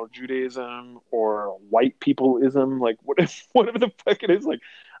or, Judaism or white peopleism, like whatever the fuck it is. Like,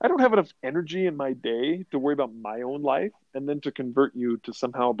 I don't have enough energy in my day to worry about my own life and then to convert you to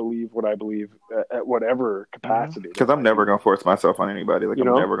somehow believe what I believe at whatever capacity. Because I'm never going to force myself on anybody. Like,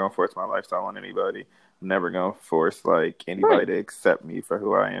 I'm never going to force my lifestyle on anybody. I'm never going to force like anybody to accept me for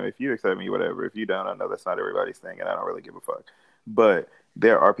who I am. If you accept me, whatever. If you don't, I know that's not everybody's thing and I don't really give a fuck. But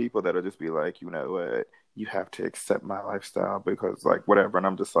there are people that'll just be like, you know what, you have to accept my lifestyle because like whatever. And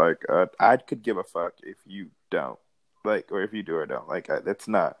I'm just like, I could give a fuck if you don't, like, or if you do or don't. Like, that's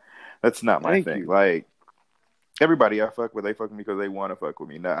not my thing. Like, everybody I fuck with, they fuck with me because they want to fuck with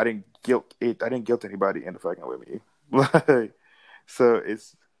me. No, I didn't guilt anybody into fucking with me. Like, so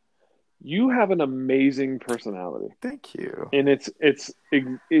it's. You have an amazing personality. Thank you. And it's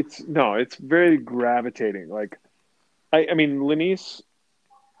very gravitating. Like, I mean, Lenice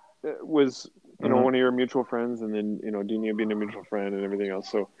was, one of your mutual friends, and then, Dina being a mutual friend and everything else.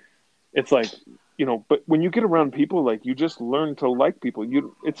 So it's like, but when you get around people, like, you just learn to like people.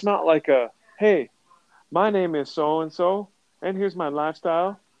 It's not like hey, my name is so and so, and here's my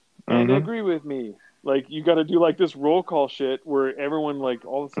lifestyle, and Mm-hmm. agree with me. Like, you got to do like this roll call shit where everyone like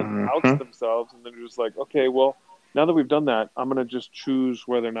all of a sudden outs Mm-hmm. themselves, and then you're just like, okay, well, now that we've done that, I'm gonna just choose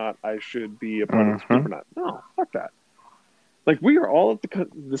whether or not I should be a part of this group or not. No, fuck that. Like, we are all at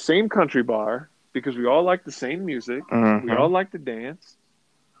the same country bar because we all like the same music, we all Mm-hmm. like to dance,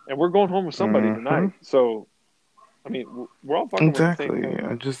 and we're going home with somebody Mm-hmm. tonight. So, I mean, we're all fucking with the same Exactly. thing.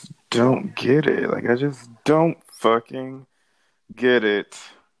 I just don't get it. Like, I just don't fucking get it.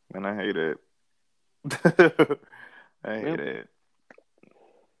 And I hate it. I Yeah. hate it.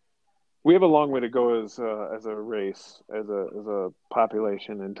 We have a long way to go as a race, as a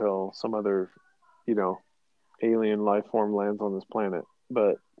population, until some other, you know, alien life form lands on this planet.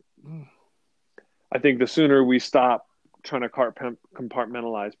 But I think the sooner we stop trying to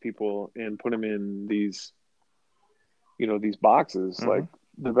compartmentalize people and put them in these, these boxes, Mm-hmm. like,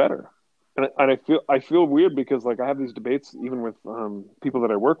 the better. And I feel weird because, like, I have these debates even with people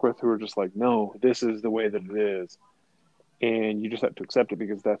that I work with who are just like, no, this is the way that it is, and you just have to accept it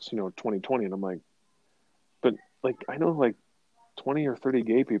because that's 2020. And I'm like, but, like, I know like 20 or 30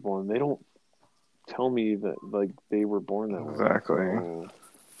 gay people, and they don't tell me that, like, they were born that way. Exactly. So,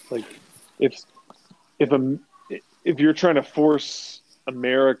 like, if if a if you're trying to force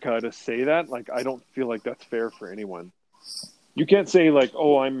America to say that, like, I don't feel like that's fair for anyone. You can't say, like,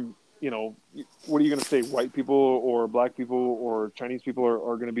 oh, what are you going to say? White people or black people or Chinese people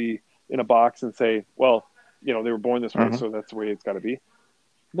are going to be in a box and say, well, they were born this way, Mm-hmm. so that's the way it's got to be.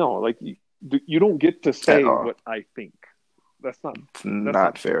 No, like, you don't get to At say all. what I think. That's not It's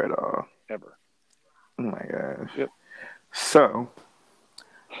not fair at all. ever. Oh my gosh. Yep. So,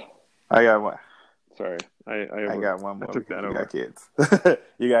 I got one. Sorry, I got one more took because that you over. got kids.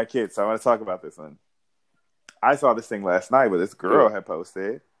 You got kids, so I want to talk about this one. I saw this thing last night where this girl had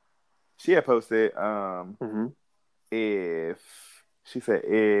posted. She had posted, Mm-hmm. if she said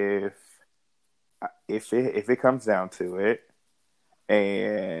if it comes down to it,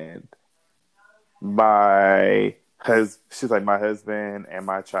 and she's like, my husband and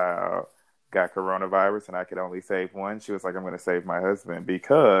my child got coronavirus, and I could only save one. She was like, I'm going to save my husband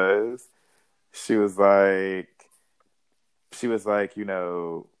because she was like,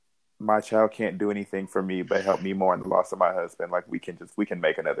 my child can't do anything for me but help me mourn the loss of my husband. Like, we can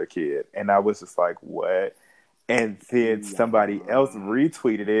make another kid. And I was just like, what? And then somebody else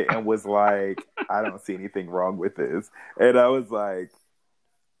retweeted it and was like, I don't see anything wrong with this. And I was like,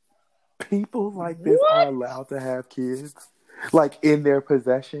 people like this are allowed to have kids? Like, in their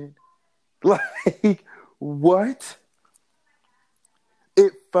possession? Like, what?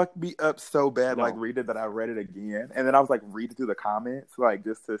 It fucked me up so bad, No. like, reading that I read it again. And then I was, like, reading through the comments, like,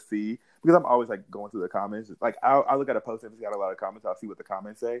 just to see. Because I'm always, like, going through the comments. Like, I'll look at a post, and if it's got a lot of comments, I'll see what the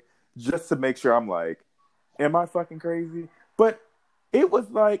comments say. Just to make sure I'm like, am I fucking crazy? But it was,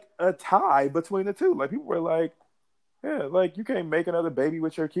 like, a tie between the two. Like, people were like, yeah, like, you can't make another baby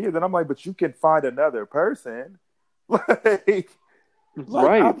with your kids. And I'm like, but you can find another person. Like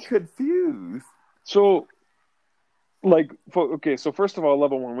Right. I'm confused. So, like, so first of all,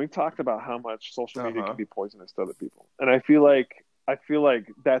 level one, we've talked about how much social media can be poisonous to other people, and I feel like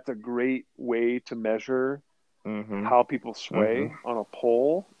that's a great way to measure how people sway on a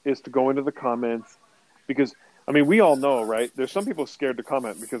poll, is to go into the comments, because, I mean, we all know, right? There's some people scared to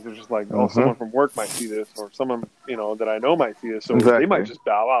comment because they're just like, oh, someone from work might see this, or someone that I know might see this, so they might just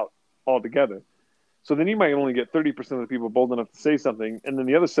bow out altogether. So then you might only get 30% of the people bold enough to say something, and then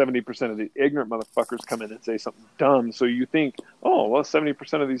the other 70% of the ignorant motherfuckers come in and say something dumb. So you think, oh, well,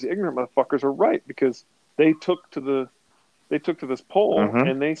 70% of these ignorant motherfuckers are right because they took to this poll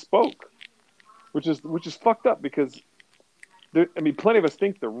and they spoke, which is fucked up, because plenty of us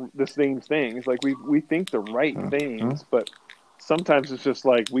think the same things. Like, we think the right things, but sometimes it's just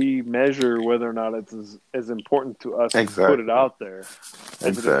like we measure whether or not it's as important to us to put it out there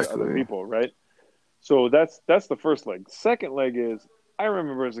as it is to other people, right? So that's the first leg. Second leg is, I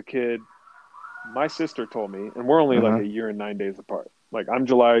remember as a kid, my sister told me, and we're only like a year and 9 days apart. Like, I'm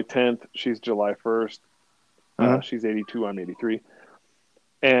July 10th, she's July 1st. She's 82, I'm 83.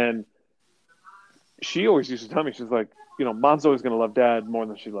 And she always used to tell me, she's like, Mom's always going to love Dad more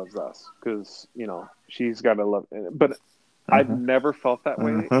than she loves us, because, she's got to love. But I've never felt that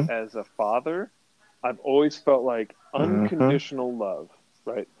way as a father. I've always felt like unconditional love,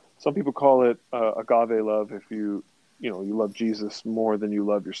 right? Some people call it agave love, if you love Jesus more than you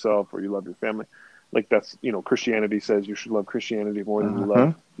love yourself, or you love your family. Like, that's, Christianity says you should love Christianity more than you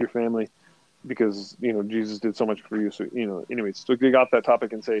love your family. because Jesus did so much for you. So anyways, so they got that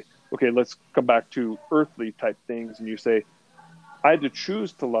topic and say, okay, let's come back to earthly type things, and you say, I had to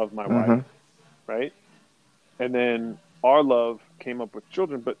choose to love my wife, right? And then our love came up with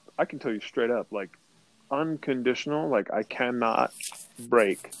children, but I can tell you straight up, like unconditional, like I cannot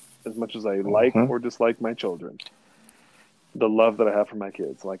break as much as I like or dislike my children, the love that I have for my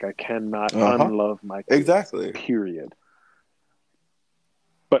kids. Like I cannot unlove my kids. Exactly. Period.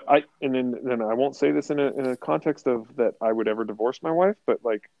 But then I won't say this in a context of that I would ever divorce my wife, but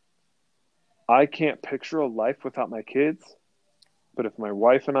like I can't picture a life without my kids. But if my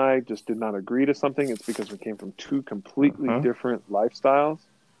wife and I just did not agree to something, it's because we came from two completely different lifestyles.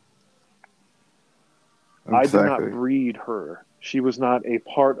 Exactly. I did not breed her. She was not a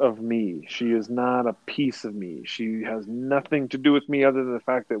part of me. She is not a piece of me. She has nothing to do with me other than the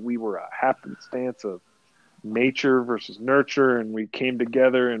fact that we were a happenstance of nature versus nurture, and we came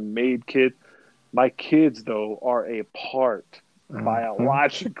together and made kids. My kids, though, are a part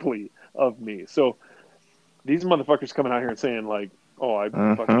biologically of me. So these motherfuckers coming out here and saying like, "Oh, I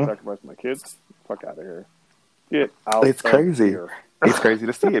fucking sacrificed my kids." Fuck out of here. Get out. It's crazy. Here. It's crazy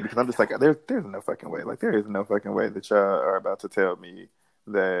to see it because I'm just like, there's no fucking way. Like there is no fucking way that y'all are about to tell me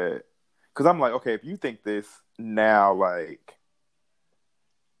that. Because I'm like, okay, if you think this now, like,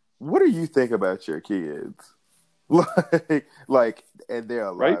 what do you think about your kids? like, and they're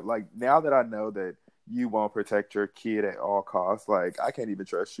alive. Right? Like now that I know that you won't protect your kid at all costs, like I can't even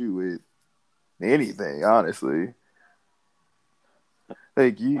trust you with anything, honestly.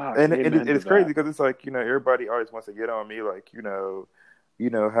 Like you, and it's crazy because it's like everybody always wants to get on me, like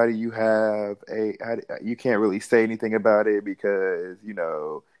how do you have you can't really say anything about it because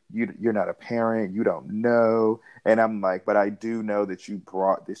you're not a parent, you don't know, and I'm like, but I do know that you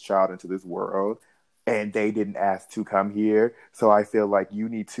brought this child into this world, and they didn't ask to come here, so I feel like you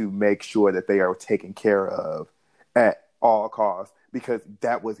need to make sure that they are taken care of at all costs. Because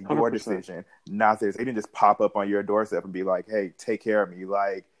that was your 100%. decision, not theirs. They didn't just pop up on your doorstep and be like, hey, take care of me.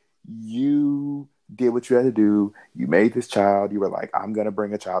 Like, you did what you had to do. You made this child. You were like, I'm going to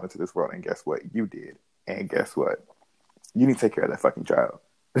bring a child into this world. And guess what? You did. And guess what? You need to take care of that fucking child.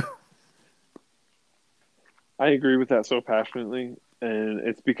 I agree with that so passionately. And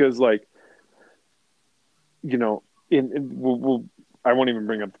it's because, like, I won't even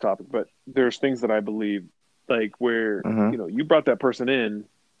bring up the topic, but there's things that I believe, like where you brought that person in,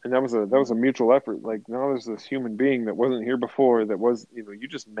 and that was a mutual effort. Like now there's this human being that wasn't here before, that was you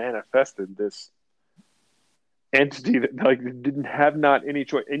just manifested this entity that like didn't have not any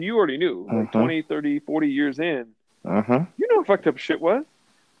choice, and you already knew like 20, 30, 40 years in, you know how fucked up shit was,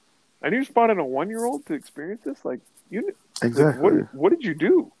 and you just brought in a 1-year-old to experience this. Like exactly. Like, what did you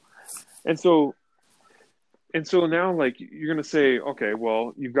do? And so now like you're gonna say, okay,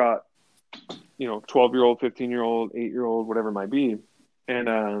 well you've got 12-year-old, 15-year-old, 8-year-old, whatever it might be. And,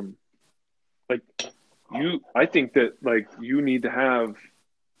 I think that, like, you need to have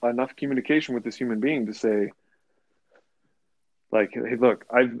enough communication with this human being to say, like, hey, look,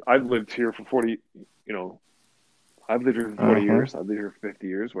 I've lived here for 40, I've lived here for 40 years. I've lived here for 50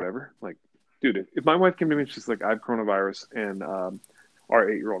 years, whatever. Like, dude, if my wife came to me and she's like, I have coronavirus and our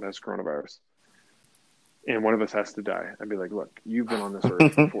 8-year-old has coronavirus and one of us has to die, I'd be like, look, you've been on this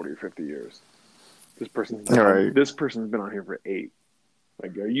earth for 40 or 50 years. This person's been on here for 8.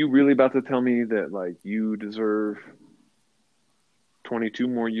 Like, are you really about to tell me that like you deserve 22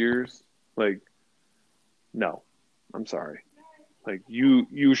 more years? Like, no, I'm sorry. Like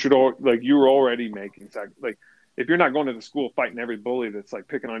you should you were already making like if you're not going to the school fighting every bully that's like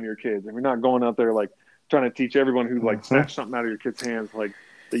picking on your kids, if you're not going out there like trying to teach everyone who like snatched something out of your kid's hands, like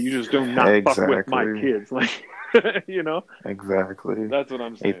that you just do not fuck with my kids, like Exactly. That's what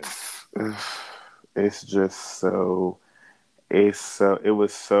I'm saying. It's just so it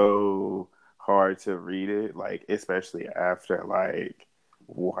was so hard to read it, like especially after like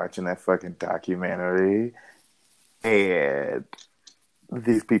watching that fucking documentary and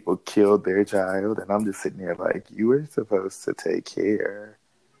these people killed their child, and I'm just sitting there like, you were supposed to take care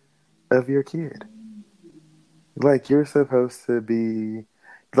of your kid. Like you're supposed to be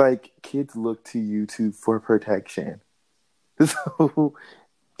like, kids look to you for protection. So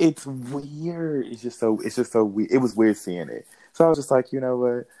it's weird. It's just so weird. It was weird seeing it. So I was just like, you know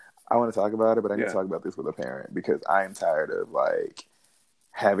what? I want to talk about it, but I need to talk about this with a parent because I am tired of like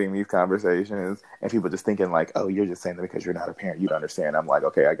having these conversations and people just thinking like, oh, you're just saying that because you're not a parent, you don't understand. I'm like,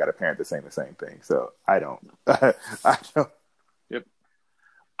 okay, I got a parent that's saying the same thing. So I don't. I don't. Yep.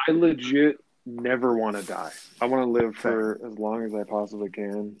 I legit never want to die. I want to live for as long as I possibly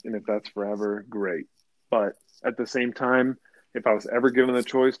can. And if that's forever, great. But at the same time, if I was ever given the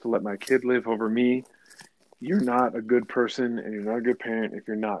choice to let my kid live over me, you're not a good person and you're not a good parent if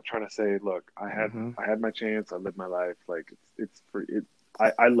you're not trying to say, look, I had my chance, I lived my life. Like it's for it.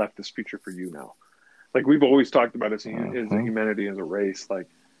 I left this future for you now. Like we've always talked about as a humanity, as a race, like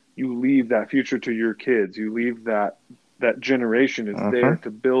you leave that future to your kids. You leave that generation is there to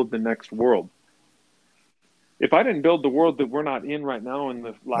build the next world. If I didn't build the world that we're not in right now in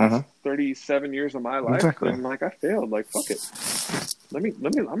the last 37 years of my life, then like I failed. Like fuck it. I'm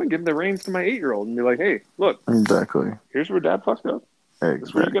gonna give the reins to my 8-year-old and be like, hey, look, here's where Dad fucked up. This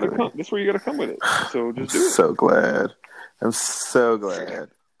is where you gotta come. This is where you gotta come with it. So just do it. So glad. I'm so glad.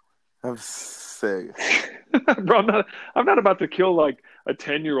 I'm sick. Bro, I'm not about to kill like a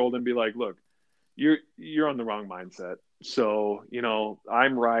 10-year-old and be like, look, you're on the wrong mindset. So,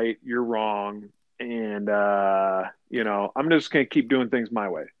 I'm right, you're wrong, and I'm just gonna keep doing things my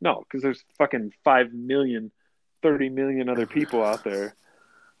way. No, because there's fucking 5 million, 30 million other people out there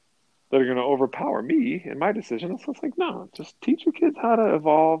that are gonna overpower me and my decision. So it's like, no, just teach your kids how to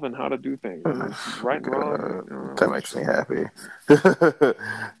evolve and how to do things. Right and wrong. That makes me happy.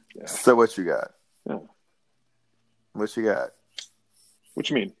 Yeah. So what you got? Yeah. What you got? What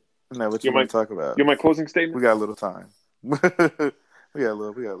you mean? No, what you want to talk about? You my closing statement? We got a little time. we got a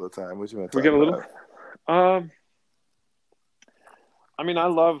little time. What you want to talk about? We got a little. I mean, I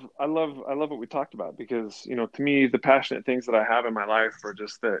love what we talked about because to me, the passionate things that I have in my life are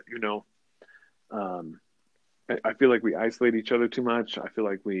just that I feel like we isolate each other too much. I feel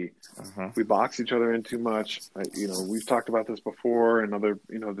like we box each other in too much. We've talked about this before and other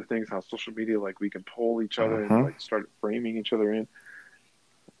the things how social media, like we can pull each other and like start framing each other in.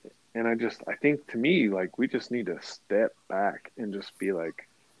 And I think to me, like we just need to step back and just be like,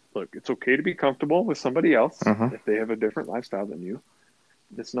 look, it's okay to be comfortable with somebody else if they have a different lifestyle than you.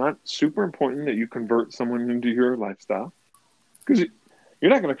 It's not super important that you convert someone into your lifestyle because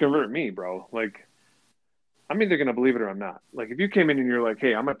you're not going to convert me, bro. Like, I'm either going to believe it or I'm not. Like, if you came in and you're like,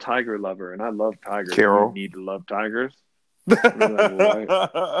 hey, I'm a tiger lover and I love tigers. Carol. You need to love tigers. I'm like,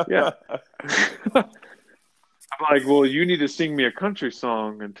 well, yeah. I'm like, well, you need to sing me a country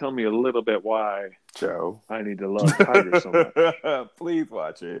song and tell me a little bit why Joe, I need to love tigers so much. Please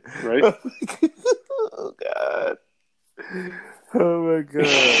watch it. Right? Oh, God. Oh, my God.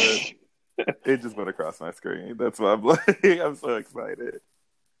 It just went across my screen. That's why I'm like, I'm so excited.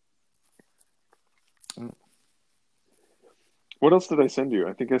 What else did I send you?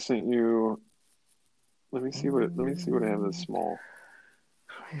 I think I sent you. Let me see what I have this small.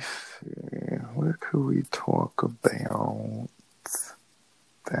 Let me see. What could we talk about?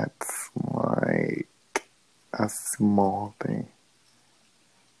 That's like a small thing.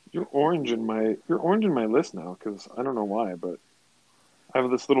 You're orange in my list now because I don't know why, but I have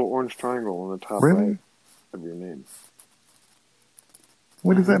this little orange triangle on the top right of your name.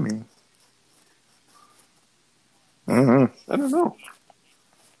 What does that mean? I don't know.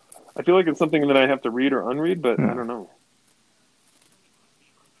 I feel like it's something that I have to read or unread, but I don't know.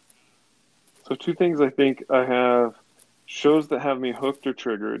 So 2 things I think I have: shows that have me hooked or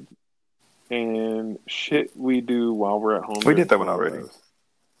triggered, and shit we do while we're at home. We did that one already.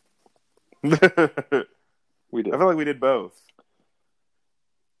 We did. I feel like we did both.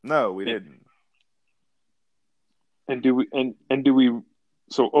 No, we didn't. And do we?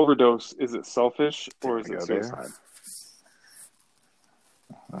 So overdose, is it selfish or is it suicide?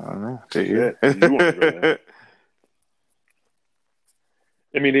 I don't know. Shit, you want to go there.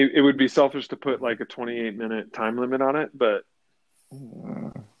 I mean, it would be selfish to put like a 28-minute time limit on it, but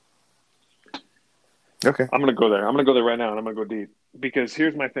okay. I'm gonna go there. I'm gonna go there right now, and I'm gonna go deep because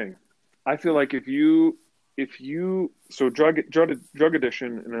here's my thing. I feel like if you drug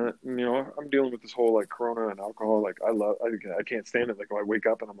addiction, and I'm dealing with this whole like Corona and alcohol. Like I can't stand it. Like I wake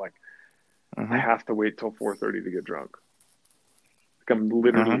up and I'm like, I have to wait till 4:30 to get drunk. Like I'm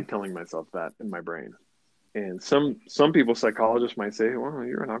literally telling myself that in my brain. And some people, psychologists might say, well,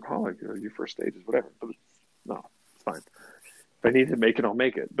 you're an alcoholic, your first stages, whatever. But no, it's fine. If I need to make it, I'll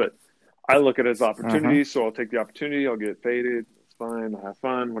make it. But I look at it as opportunity, so I'll take the opportunity. I'll get faded. It's fine. I'll have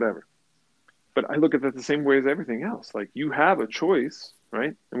fun, whatever. But I look at it the same way as everything else. Like you have a choice,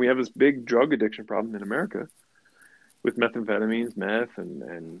 right? And we have this big drug addiction problem in America with methamphetamines, meth,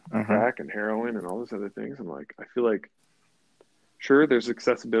 and crack and heroin and all those other things. And like, I feel like, sure, there's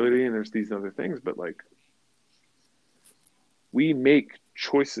accessibility and there's these other things, but like, we make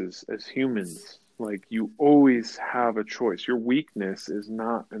choices as humans. Like you always have a choice. Your weakness is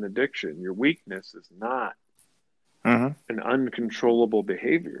not an addiction. Your weakness is not an uncontrollable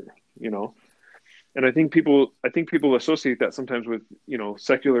behavior, And I think people associate that sometimes with,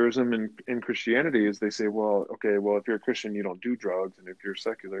 secularism and Christianity, is they say, well, okay, well, if you're a Christian, you don't do drugs, and if you're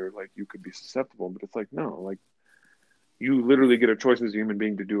secular, like, you could be susceptible. But it's like, no, like, you literally get a choice as a human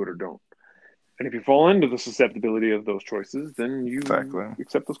being to do it or don't. And if you fall into the susceptibility of those choices, then you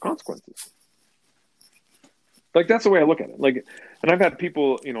accept those consequences. Like, that's the way I look at it. Like, and I've had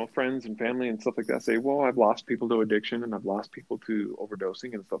people, friends and family and stuff like that say, well, I've lost people to addiction and I've lost people to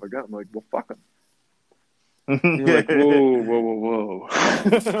overdosing and stuff like that. I'm like, well, fuck them. And you're like, whoa.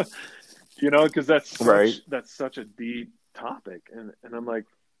 Because that's such a deep topic. And I'm like,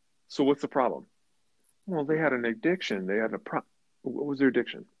 so what's the problem? Well, they had an addiction. They had what was their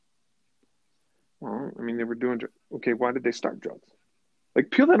addiction? Well, I mean, they were doing, okay, why did they start drugs? Like,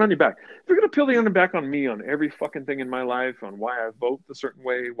 peel that onion back. If you're going to peel the onion back on me, on every fucking thing in my life, on why I vote a certain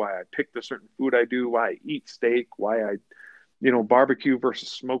way, why I pick the certain food I do, why I eat steak, why I, barbecue versus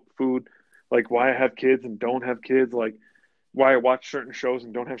smoked food, like why I have kids and don't have kids, like why I watch certain shows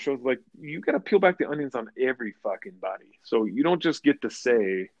and don't have shows, like, you got to peel back the onions on every fucking body. So you don't just get to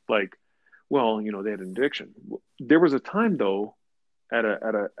say, like, well, they had an addiction. There was a time, though, at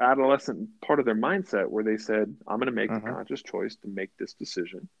a adolescent part of their mindset where they said, I'm going to make a conscious choice to make this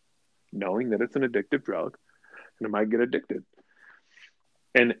decision, knowing that it's an addictive drug and I might get addicted.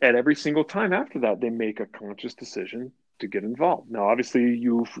 And at every single time after that, they make a conscious decision to get involved. Now, obviously,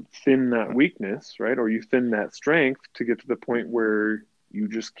 you thin that weakness, right? Or you thin that strength to get to the point where you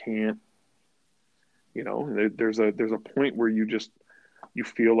just can't, there's a point where you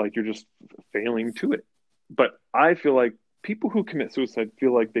feel like you're just failing to it. But I feel like people who commit suicide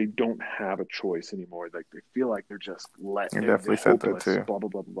feel like they don't have a choice anymore. Like, they feel like they're just You definitely said that too. Blah, blah,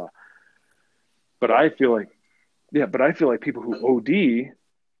 blah, blah, blah. But I feel like people who OD,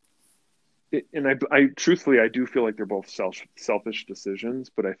 and I truthfully, I do feel like they're both selfish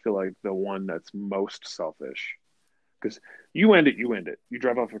decisions, but I feel like the one that's most selfish, because you end it. You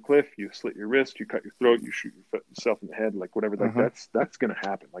drive off a cliff, you slit your wrist, you cut your throat, you shoot yourself in the head, like whatever, like that's going to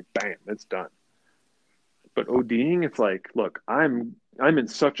happen. Like, bam, it's done. But ODing, it's like, look, I'm in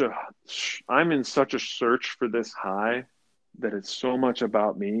such a search for this high that it's so much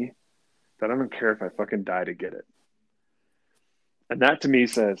about me that I don't care if I fucking die to get it. And that to me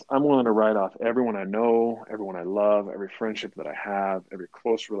says I'm willing to write off everyone I know, everyone I love, every friendship that I have, every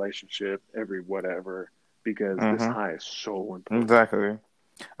close relationship, every whatever, because this high is so important. Exactly.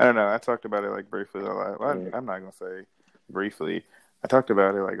 I don't know. I talked about it like briefly a lot. Well, I'm not gonna say briefly. I talked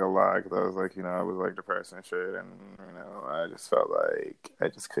about it like a lot because I was like, I was like depressed and shit, and I just felt like I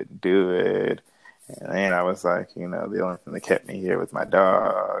just couldn't do it. And then I was like, the only thing that kept me here was my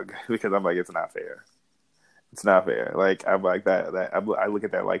dog, because I'm like, it's not fair. It's not fair. Like, I'm like that. I look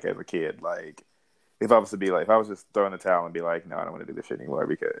at that like as a kid. Like, if I was just throwing the towel and be like, no, I don't want to do this shit anymore,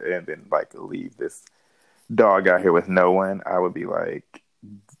 and then like leave this dog out here with no one, I would be like,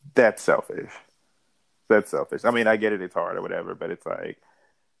 that's selfish. That's selfish. I mean, I get it, it's hard or whatever, but it's like,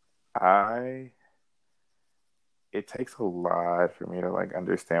 it takes a lot for me to like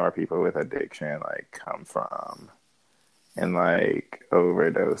understand where people with addiction like come from and like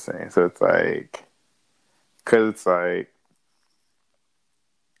overdosing. So it's like, because it's like,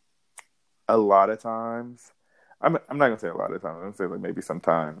 a lot of times, I'm not gonna say a lot of times, I'm gonna say like maybe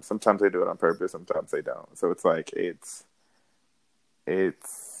sometimes they do it on purpose, sometimes they don't. So it's like, it's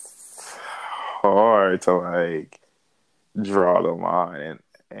hard to like draw the line,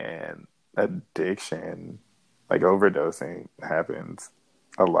 and addiction, like overdosing, happens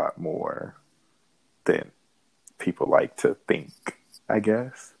a lot more than people like to think, I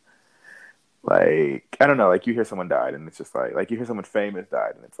guess. Like, I don't know, like you hear someone died and it's just like you hear someone famous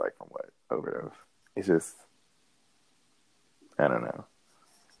died and it's like, from what? Overdose. It's just, I don't know.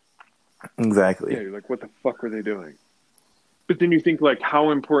 Exactly. Yeah, you're like, what the fuck were they doing? But then you think, like,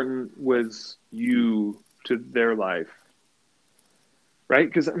 how important was you to their life? Right?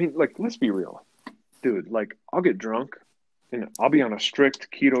 Because, I mean, like, let's be real. Dude, like, I'll get drunk and I'll be on a strict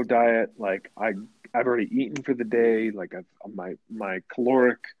keto diet. Like, I've already eaten for the day. Like, my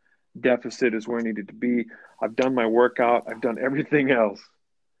caloric deficit is where I needed to be. I've done my workout. I've done everything else.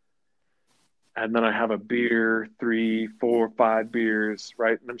 And then I have a beer, 3, 4, 5 beers,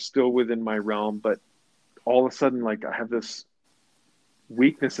 right? And I'm still within my realm. But all of a sudden, like, I have this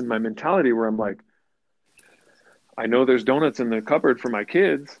weakness in my mentality where I'm like, I know there's donuts in the cupboard for my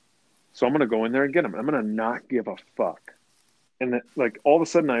kids, so I'm going to go in there and get them. I'm going to not give a fuck. And that, like, all of a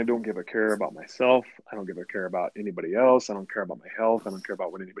sudden, I don't give a care about myself. I don't give a care about anybody else. I don't care about my health. I don't care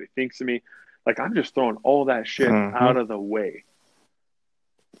about what anybody thinks of me. Like, I'm just throwing all that shit out of the way.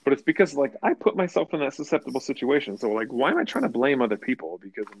 But it's because, like, I put myself in that susceptible situation. So, like, why am I trying to blame other people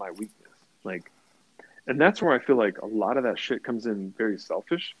because of my weakness? Like, And that's where I feel like a lot of that shit comes in very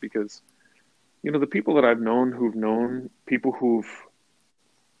selfish because, you know, the people that I've known who've known people who've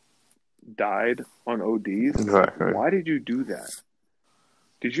died on ODs, it's like, Exactly. why did you do that?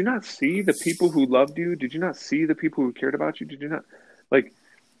 Did you not see the people who loved you? Did you not see the people who cared about you? Did you not, like,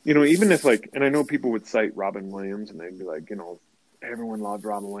 you know, even if like, and I know people would cite Robin Williams and they'd be like, you know, everyone loved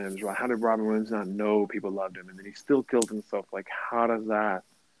Robin Williams. How did Robin Williams not know people loved him? And then he still killed himself. Like, how does that,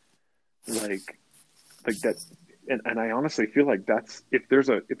 like that? And I honestly feel like that's, if there's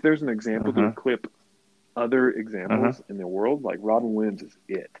an example to clip other examples in the world, like Robin Williams is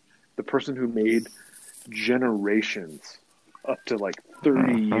it. The person who made generations up to like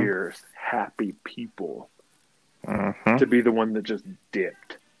 30 years happy people to be the one that just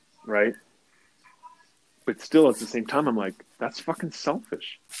dipped, right? But still at the same time, I'm like, that's fucking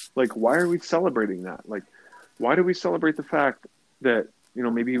selfish. Like, why are we celebrating that? Like, why do we celebrate the fact that, you know,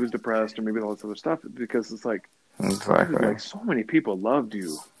 maybe he was depressed or maybe all this other stuff? Because it's like, Exactly. like so many people loved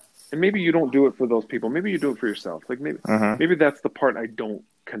you. And maybe you don't do it for those people. Maybe you do it for yourself. Like maybe that's the part I don't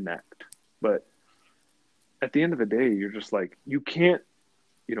connect. But at the end of the day, you're just like, you can't,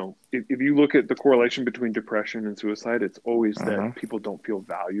 you know, if you look at the correlation between depression and suicide, it's always that people don't feel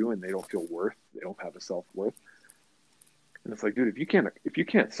value and they don't feel worth. They don't have a self-worth. And it's like, dude, if you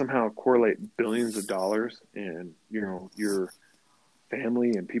can't somehow correlate billions of dollars and, you know, your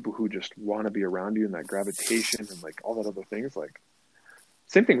family and people who just want to be around you and that gravitation and like all that other things, like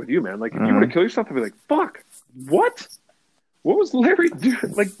same thing with you, man. Like if you were to kill yourself, I'd be like, fuck, what was Larry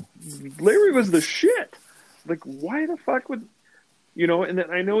doing? Like Larry was the shit. Like why the fuck would, you know? And then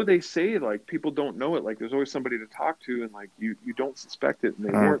I know they say like people don't know it, like there's always somebody to talk to and like you don't suspect it and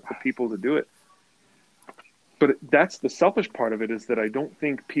they weren't the people to do it. But that's the selfish part of it, is that I don't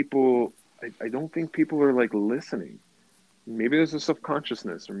think people are like listening. Maybe there's a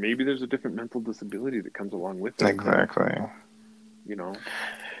self-consciousness, or maybe there's a different mental disability that comes along with it. Exactly. You know,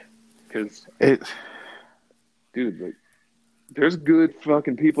 because it, dude, like, there's good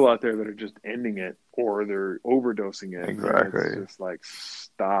fucking people out there that are just ending it or they're overdosing it. Exactly. It's just like,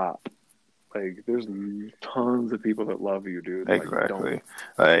 stop. Like, there's tons of people that love you, dude. Exactly.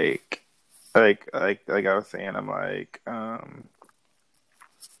 Like I was saying, I'm like,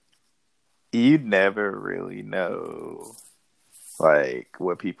 you never really know like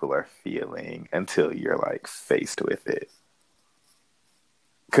what people are feeling until you're like faced with it.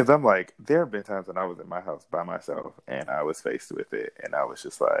 Because I'm like, there have been times when I was in my house by myself and I was faced with it and I was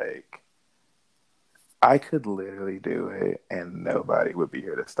just like, I could literally do it and nobody would be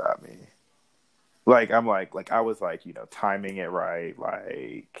here to stop me. Like, I'm like I was like, you know, timing it right,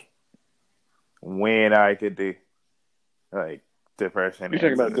 like when I could do like depression. You're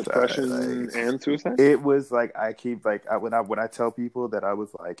talking about depression and suicide? It was like I keep like when I tell people that I was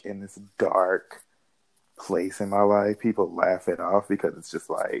like in this dark place in my life, people laugh it off because it's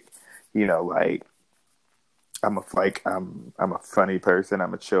just like, you know, like I'm a funny person,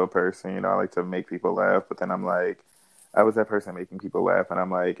 I'm a chill person, you know, I like to make people laugh, but then I'm like, I was that person making people laugh, and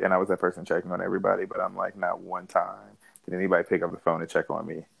I'm like, and I was that person checking on everybody, but I'm like, not one time did anybody pick up the phone and check on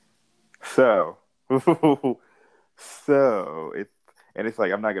me. So it's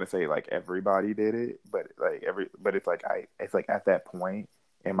like, I'm not gonna say like everybody did it, but it's like at that point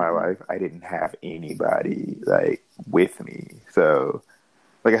in my life, I didn't have anybody like with me. So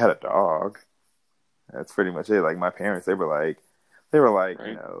like I had a dog. That's pretty much it. Like my parents, they were like, right.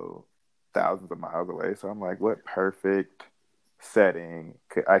 You know, thousands of miles away. So I'm like, what perfect setting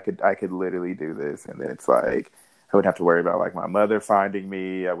I could literally do this. And then it's like, I wouldn't have to worry about like my mother finding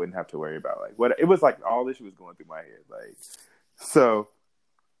me. I wouldn't have to worry about like what it was like. All this shit was going through my head. Like, so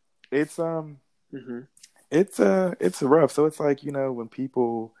it's it's rough. So it's like, you know, when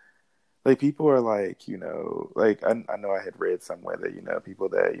people are like, you know, like I know I had read somewhere that, you know, people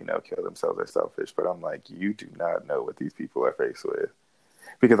that, you know, kill themselves are selfish, but I'm like, you do not know what these people are faced with,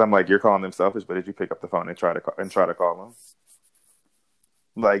 because I'm like, you're calling them selfish, but did you pick up the phone and try to call them?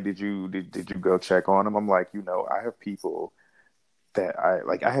 Like, did you go check on them? I'm like, you know, I have people that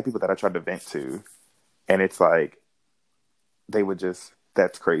I tried to vent to, and it's like, they would just,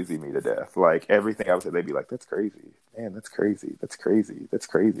 that's crazy me to death. Like everything I would say, they'd be like, that's crazy, man, that's crazy, that's crazy, that's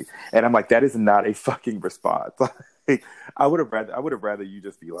crazy. And I'm like, that is not a fucking response. Like, I would have rather you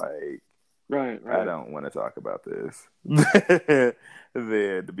just be like, right. I don't want to talk about this,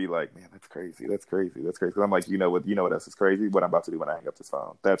 than to be like, man, that's crazy, that's crazy, that's crazy. 'Cause I'm like, you know what else is crazy? What I'm about to do when I hang up this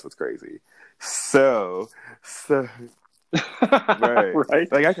phone. That's what's crazy. So right.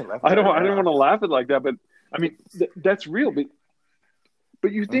 Right. Like I can laugh. I don't want to laugh at like that, but I mean, that's real.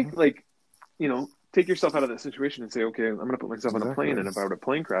 But you think like, you know, take yourself out of that situation and say, okay, I'm going to put myself on a plane, and if I were to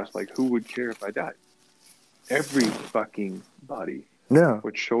plane crash, like, who would care if I died? every fucking body Yeah.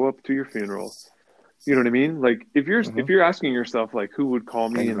 would show up to your funeral. You know what I mean? Like if you're asking yourself like who would call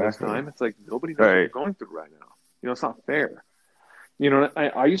me in this time, it's like nobody knows what you're going through right now. You know, it's not fair. You know,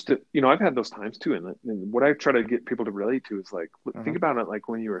 I used to, you know, I've had those times too. And what I try to get people to relate to is like, think about it like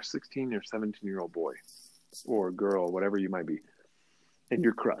when you were a 16 or 17-year-old boy or girl, whatever you might be, and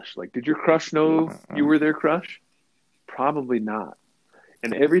your crush. Like, did your crush know you were their crush? Probably not.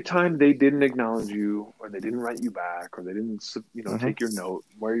 And every time they didn't acknowledge you, or they didn't write you back, or they didn't, you know, take your note,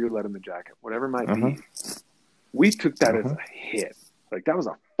 wear your letter in the jacket, whatever it might be, we took that as a hit. Like, that was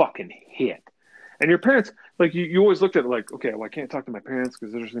a fucking hit. And your parents, like, you always looked at it like, okay, well, I can't talk to my parents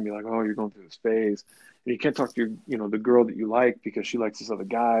because they're just going to be like, oh, you're going through this phase. And you can't talk to your, you know, the girl that you like because she likes this other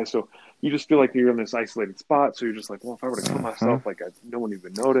guy. So you just feel like you're in this isolated spot. So you're just like, well, if I were to kill myself, like, no one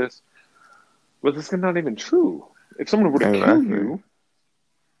even notice. But this is not even true. If someone were to kill you,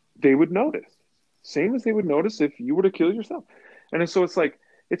 they would notice. Same as they would notice if you were to kill yourself. And so it's like,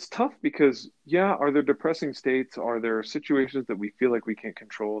 it's tough because, yeah, are there depressing states? Are there situations that we feel like we can't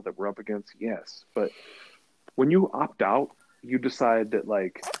control that we're up against? Yes. But when you opt out, you decide that,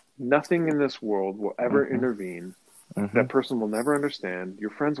 like, nothing in this world will ever intervene. That person will never understand. Your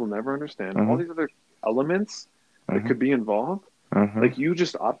friends will never understand. All these other elements that could be involved, like, you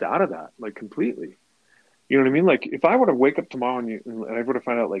just opt out of that, like, completely. You know what I mean? Like, if I were to wake up tomorrow and I were to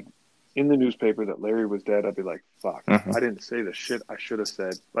find out, like, in the newspaper that Larry was dead, I'd be like, fuck, I didn't say the shit I should have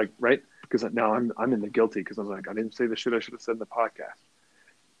said. Like, right? Because now I'm in the guilty because I was like, I didn't say the shit I should have said in the podcast.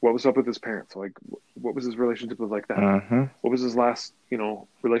 What was up with his parents? Like, what was his relationship with, like, that? What was his last, you know,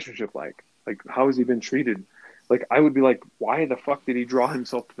 relationship like? Like, how has he been treated? Like, I would be like, why the fuck did he draw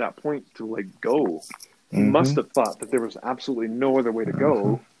himself to that point to, like, go? He must have thought that there was absolutely no other way to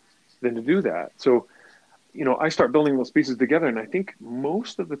go than to do that. So, you know, I start building those pieces together, and I think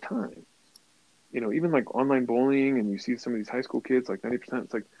most of the time, you know, even like online bullying, and you see some of these high school kids, like 90%,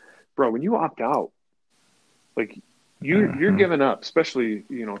 it's like, bro, when you opt out, like, you're giving up, especially,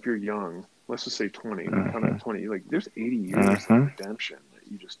 you know, if you're young, let's just say 20, kind of 20, like, there's 80 years of redemption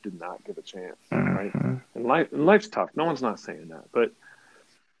that you just did not give a chance, right? And life's tough. No one's not saying that, but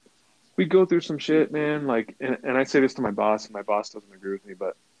we go through some shit, man. Like, and I say this to my boss, and my boss doesn't agree with me,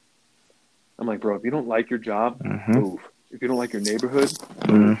 but I'm like, bro, if you don't like your job, move. If you don't like your neighborhood,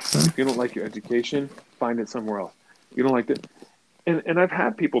 move. If you don't like your education, find it somewhere else. You don't like it. And I've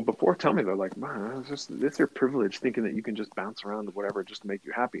had people before tell me, they're like, man, it's your privilege thinking that you can just bounce around to whatever just to make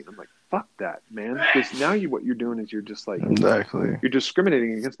you happy. And I'm like, fuck that, man. Because now what you're doing is you're just like, you're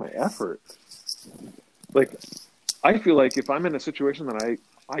discriminating against my effort. Like, I feel like if I'm in a situation that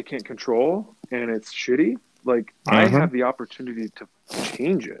I can't control and it's shitty, like, I have the opportunity to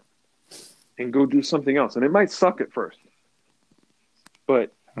change it and go do something else. And it might suck at first,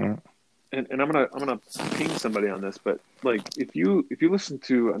 but, and I'm gonna ping somebody on this, but, like, if you listen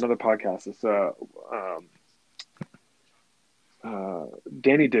to another podcast, it's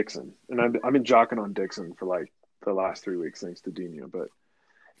Danny Dixon, and I've been jocking on Dixon for like the last 3 weeks thanks to Dino, but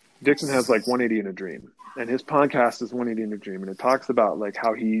Dixon has like 180 in a Dream, and his podcast is 180 in a Dream, and it talks about like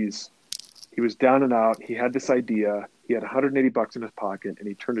how he was down and out. He had this idea. He had $180 in his pocket, and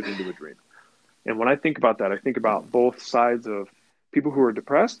he turned it into a dream. And when I think about that, I think about both sides of people who are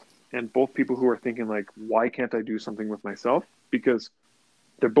depressed and both people who are thinking like, why can't I do something with myself? Because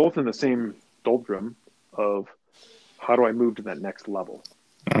they're both in the same doldrum of how do I move to that next level?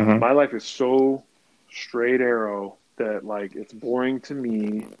 My life is so straight arrow that, like, it's boring to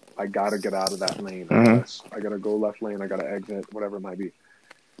me. I got to get out of that lane. I got to go left lane. I got to exit, whatever it might be.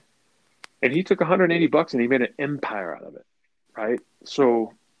 And he took $180 and he made an empire out of it. Right.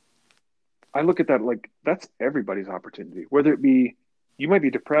 So I look at that like that's everybody's opportunity, whether it be you might be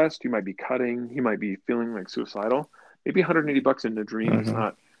depressed, you might be cutting, you might be feeling like suicidal. Maybe $180 in a dream is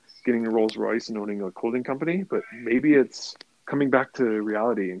not getting a Rolls Royce and owning a clothing company, but maybe it's coming back to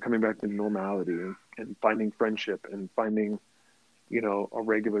reality and coming back to normality and finding friendship and finding, you know, a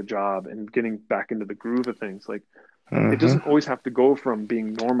regular job and getting back into the groove of things. Like, it doesn't always have to go from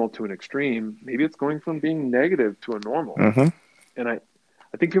being normal to an extreme. Maybe it's going from being negative to a normal. And I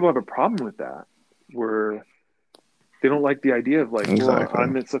think people have a problem with that, where they don't like the idea of like, well,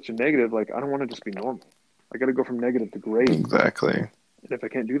 I'm in such a negative, like, I don't want to just be normal. I got to go from negative to great. Exactly. And if I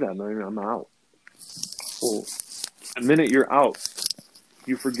can't do that, then I'm out. Well, the minute you're out,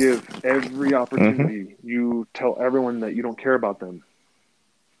 you forgive every opportunity. You tell everyone that you don't care about them.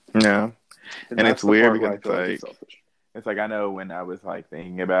 Yeah. And it's weird because it's like, I know when I was like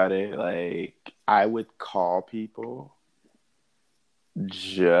thinking about it, like, I would call people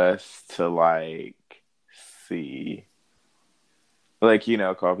just to like see, like, you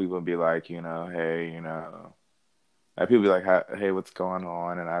know, call people and be like, you know, hey, you know, People be like, "Hey, what's going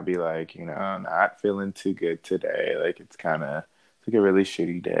on?" And I'd be like, not feeling too good today. Like it's kind of like a really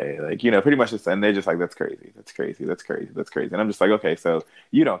shitty day. Like pretty much just, and they're just like, "That's crazy. That's crazy. That's crazy. That's crazy." And I'm just like, "Okay, so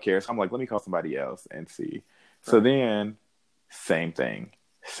you don't care." So I'm like, "Let me call somebody else and see." So then, same thing,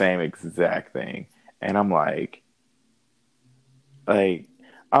 same exact thing, and I'm like, like,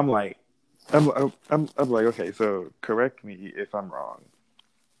 I'm like, I'm like, okay, so correct me if I'm wrong.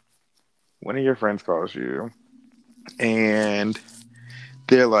 One of your friends calls you and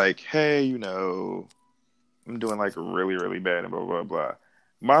they're like, "Hey, I'm doing like really, really bad and blah, blah, blah."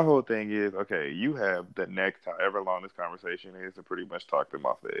 My whole thing is, okay, you have the next however long this conversation is to pretty much talk them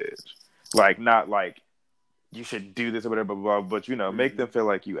off the edge. Like, not like you should do this or whatever, blah, blah, but, make them feel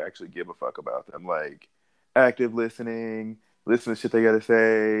like you actually give a fuck about them. Like, active listening, listen to shit they got to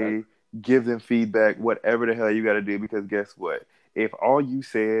say, give them feedback, whatever the hell you got to do, because guess what? If all you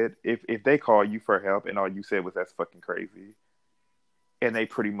said, if they call you for help and all you said was "that's fucking crazy," and they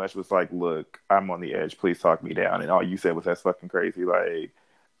pretty much was like, "Look, I'm on the edge, please talk me down," and all you said was "that's fucking crazy," like,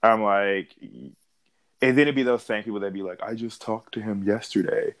 I'm like, and then it'd be those same people that'd be like, "I just talked to him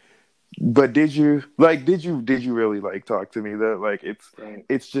yesterday." But did you really like talk to me though? Like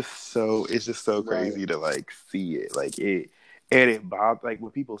it's just so crazy to like see it. Like it bothers, like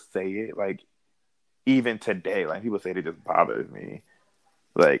when people say it, like even today, like people say it just bothers me.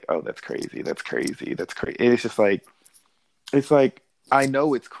 Like, "Oh, that's crazy, that's crazy, that's crazy." And it's like I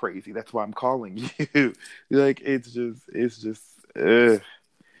know it's crazy. That's why I'm calling you. Like it's just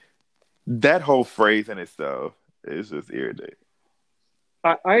that whole phrase in itself is just irritating.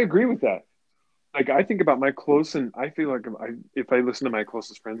 I agree with that. Like I think about my close, and I feel like if I listen to my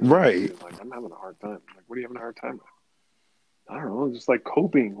closest friends, Right? like I'm having a hard time. Like, what are you having a hard time with? I don't know, just like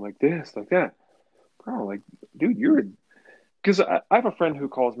coping, like this, like that. Bro, like, dude, because I have a friend who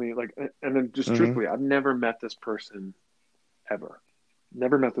calls me like, and then just truthfully, I've never met this person ever,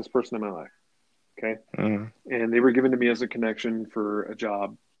 never met this person in my life. Okay, and they were given to me as a connection for a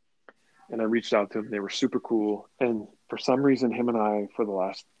job, and I reached out to them. They were super cool, and for some reason, him and I, for the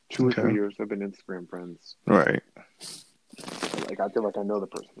last 2 or 3 years, have been Instagram friends. Right. Like I feel like I know the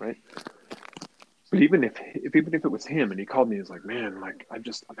person, right? But even if it was him and he called me, he's like, "Man, like I'm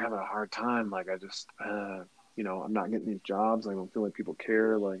having a hard time. Like I just, I'm not getting these jobs. I don't feel like people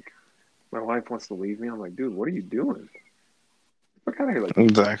care. Like my wife wants to leave me." I'm like, "Dude, what are you doing? What kind of here?" Like,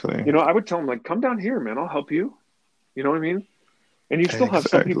 Exactly. I would tell him like, "Come down here, man. I'll help you." You know what I mean? And you still have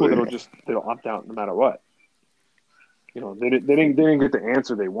some Exactly. people that'll opt out no matter what. They didn't get the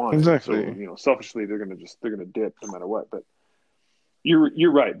answer they wanted. Exactly. So selfishly they're gonna dip no matter what. But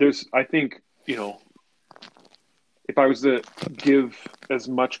you're right. I think if I was to give as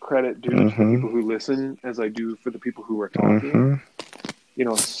much credit due to the people who listen as I do for the people who are talking,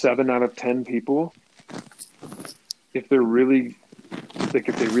 7 out of 10 people, if they're really like,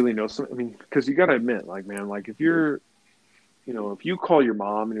 if they really know something, I mean, because you got to admit, like, man, like if you call your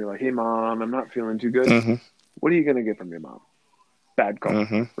mom and you're like, "Hey, mom, I'm not feeling too good," what are you going to get from your mom? Bad call,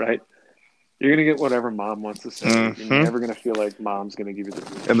 right? You're going to get whatever mom wants to say. You're never going to feel like mom's going to give you the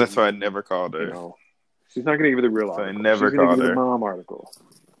real. And that's why I never called her. She's not going to give you the real article. I never called her. The mom article.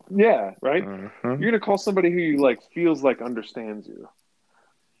 Yeah, right? You're going to call somebody who you like feels like understands you.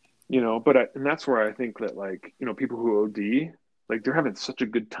 And that's where I think that, like, people who OD, like, they're having such a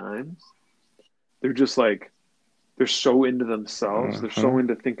good time. They're just like, they're so into themselves. They're so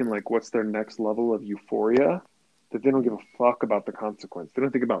into thinking like, what's their next level of euphoria, that they don't give a fuck about the consequence. They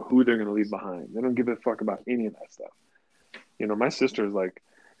don't think about who they're going to leave behind. They don't give a fuck about any of that stuff. My sister is like,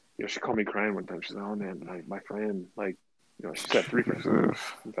 she called me crying one time. She's like, "Oh man, my friend, like, she's got 3 friends,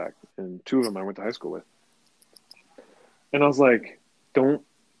 in fact, and 2 of them I went to high school with." And I was like, don't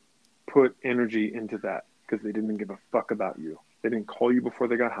put energy into that, because they didn't give a fuck about you. They didn't call you before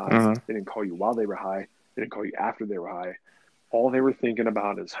they got high. They didn't call you while they were high. They didn't call you after they were high. All they were thinking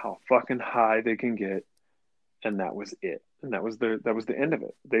about is how fucking high they can get, and that was it. And that was the end of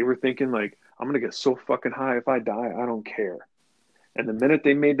it. They were thinking like, "I'm gonna get so fucking high, if I die, I don't care." And the minute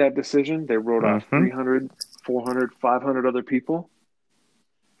they made that decision, they wrote off 300, 400, 500 other people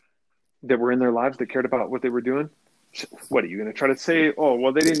that were in their lives that cared about what they were doing. What are you going to try to say? "Oh,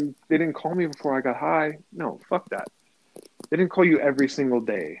 well, they didn't call me before I got high." No, fuck that. They didn't call you every single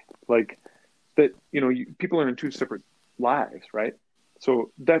day. Like that, people are in 2 separate lives, right?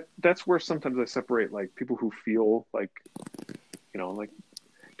 So that's where sometimes I separate, like, people who feel like, like,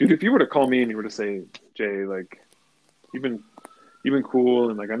 dude, if you were to call me and you were to say, "Jay, like, you've been cool,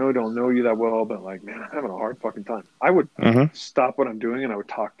 and like I know I don't know you that well, but like, man, I'm having a hard fucking time," I would stop what I'm doing and I would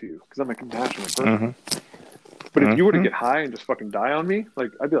talk to you, because I'm a compassionate person. But if you were to get high and just fucking die on me,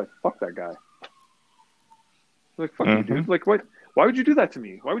 like, I'd be like, "Fuck that guy." Like, fuck you, dude. Like, what? Why would you do that to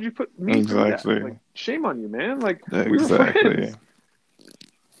me? Why would you put me through that? Like, shame on you, man. Like, we were friends.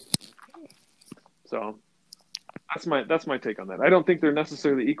 So that's my take on that. I don't think they're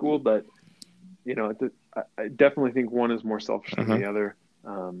necessarily equal, but you know, I definitely think one is more selfish than the other.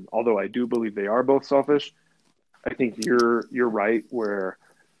 Although I do believe they are both selfish. I think you're right where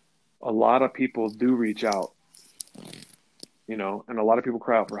a lot of people do reach out, you know, and a lot of people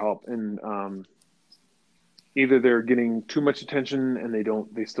cry out for help, and either they're getting too much attention and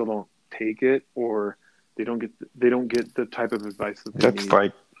they still don't take it, or they don't get the type of advice that they need. It's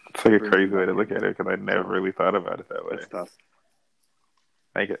like a crazy way to look at it, because I never really thought about it that way. It's tough.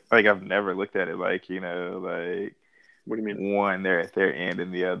 Like I've never looked at it like, you know, like, what do you mean? One, they're at their end,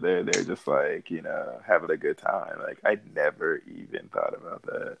 and the other, they're just like, you know, having a good time. Like, I never even thought about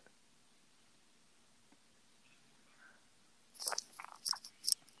that.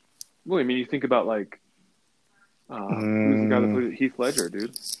 Well, I mean, you think about like, who's the guy that played Heath Ledger,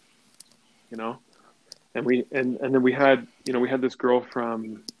 dude? You know, and then we had this girl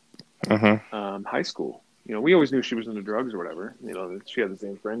from high school. You know, we always knew she was into drugs or whatever. You know, that she had the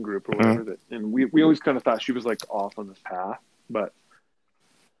same friend group or whatever. And we always kind of thought she was like off on this path. But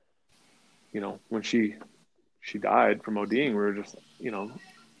you know, when she died from ODing, we were just, you know,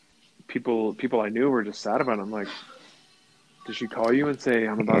 people I knew were just sad about it. I'm like, did she call you and say,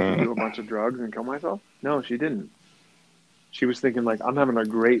 I'm about to do a bunch of drugs and kill myself? No, she didn't. She was thinking like, I'm having a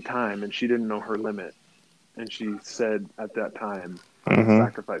great time, and she didn't know her limit. And she said at that time, I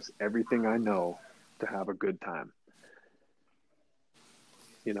sacrifice everything I know to have a good time.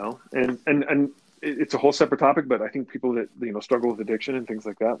 You know, and it's a whole separate topic, but I think people that, you know, struggle with addiction and things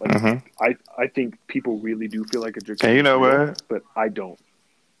like that, like I think people really do feel like addiction. And you know what? But I don't.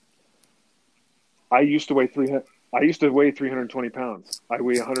 I used to weigh 320 pounds. I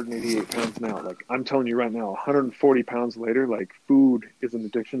weigh 188 pounds now. Like, I'm telling you right now, 140 pounds later, like, food is an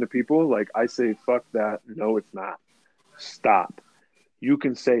addiction to people. Like, I say, fuck that. No, it's not. Stop. You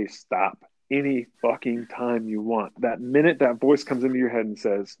can say stop any fucking time you want. That minute that voice comes into your head and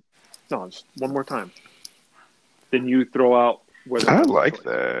says, no, just one more time, then you throw out whether I like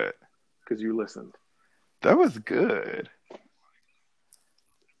that. Because you listened. That was good.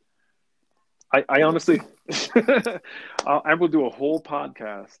 I honestly, I will do a whole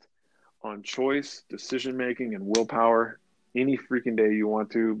podcast on choice, decision making, and willpower any freaking day you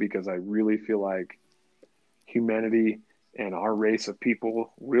want to, because I really feel like humanity and our race of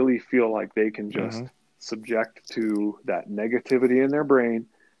people really feel like they can just subject to that negativity in their brain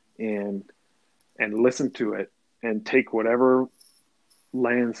and listen to it and take whatever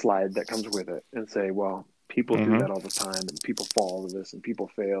landslide that comes with it and say, well, people do that all the time, and people fall to this, and people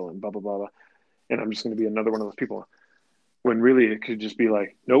fail, and blah, blah, blah, blah. And I'm just going to be another one of those people. When really it could just be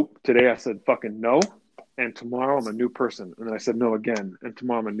like, nope, today I said fucking no, and tomorrow I'm a new person. And then I said no again, and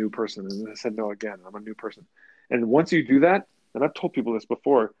tomorrow I'm a new person. And then I said no again, I'm a new person. And once you do that, and I've told people this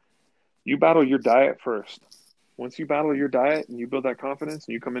before, you battle your diet first. Once you battle your diet and you build that confidence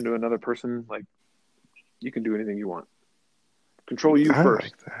and you come into another person, like, you can do anything you want. Control you first.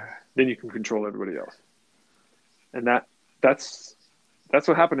 Like that. Then you can control everybody else. And that's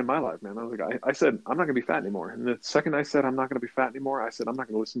what happened in my life, man. I was like, I said, I'm not going to be fat anymore. And the second I said, I'm not going to be fat anymore, I said, I'm not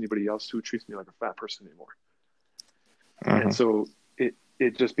going to listen to anybody else who treats me like a fat person anymore. And so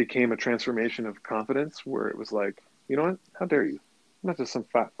it just became a transformation of confidence where it was like, you know what? How dare you? I'm not just some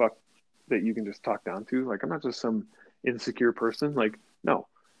fat fuck that you can just talk down to. Like, I'm not just some insecure person. Like, no.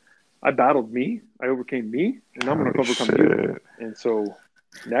 I battled me. I overcame me. And I'm going to overcome you. And so,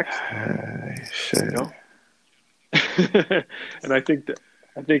 next. You know? And I think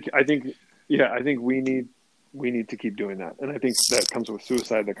we need to keep doing that. And I think that comes with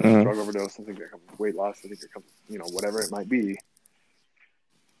suicide, that comes with drug overdose, I think that comes with weight loss, I think it comes, you know, whatever it might be.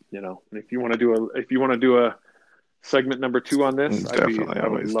 You know, and if you want to do a segment number 2 on this, I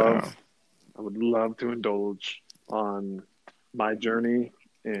would love to indulge on my journey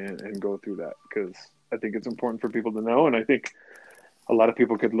and go through that, because I think it's important for people to know, and I think a lot of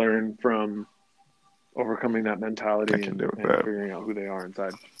people could learn from overcoming that mentality and figuring out who they are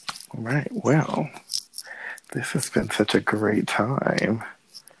inside. All right. Well, this has been such a great time.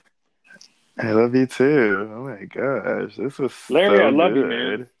 I love you too. Oh my gosh, this was Larry. So I love good. you,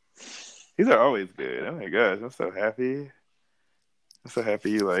 man. These are always good. Oh my gosh, I'm so happy. I'm so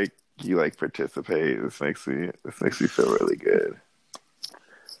happy you participate. This makes me feel really good.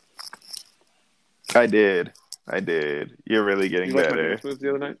 I did. You're really getting better. You liked my dance moves the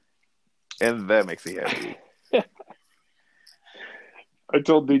other night? And that makes me happy. I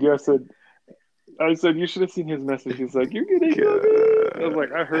told DJ, I said, you should have seen his message. He's like, you're getting good. I was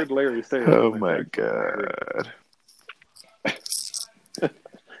like, I heard Larry say it. Oh my God.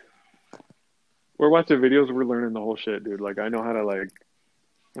 we're watching videos. We're learning the whole shit, dude. Like I know how to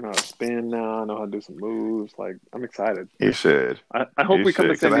spin now. I know how to do some moves. Like I'm excited. You should. I hope You we come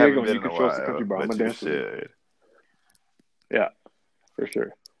to should, San 'cause I Diego haven't and been you in can a show us the while, country, bro. I'm but gonna you dance with you. should. Yeah, for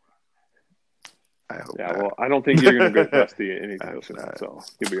sure. I hope Yeah, not. well, I don't think you're gonna get dusty anytime Hope soon, not. so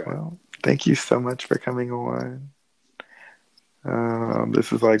you'll be all right. Well, thank you so much for coming on.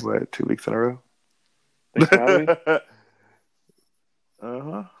 This is like what, 2 weeks in a row? Thanks for having me.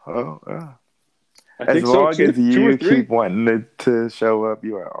 Uh-huh. Oh, yeah. I As think so. long Two as or you three. keep wanting to show up,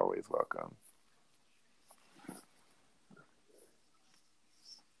 you are always welcome.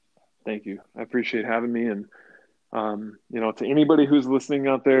 Thank you. I appreciate having me. And, to anybody who's listening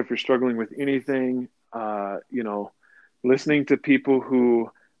out there, if you're struggling with anything, listening to people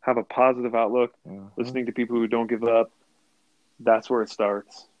who have a positive outlook, listening to people who don't give up, that's where it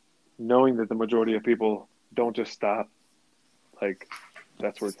starts. Knowing that the majority of people don't just stop, like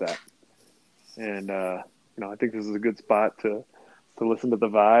that's where it's at. And, I think this is a good spot to listen to the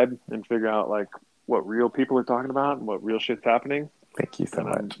vibe and figure out like what real people are talking about and what real shit's happening. Thank you so And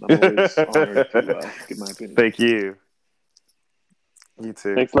much. I'm always honored to give my opinion. Thank you. You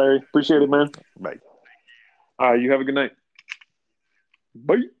too. Thanks, Larry. Appreciate it, man. Bye. All right, you have a good night.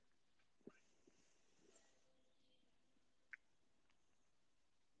 Bye.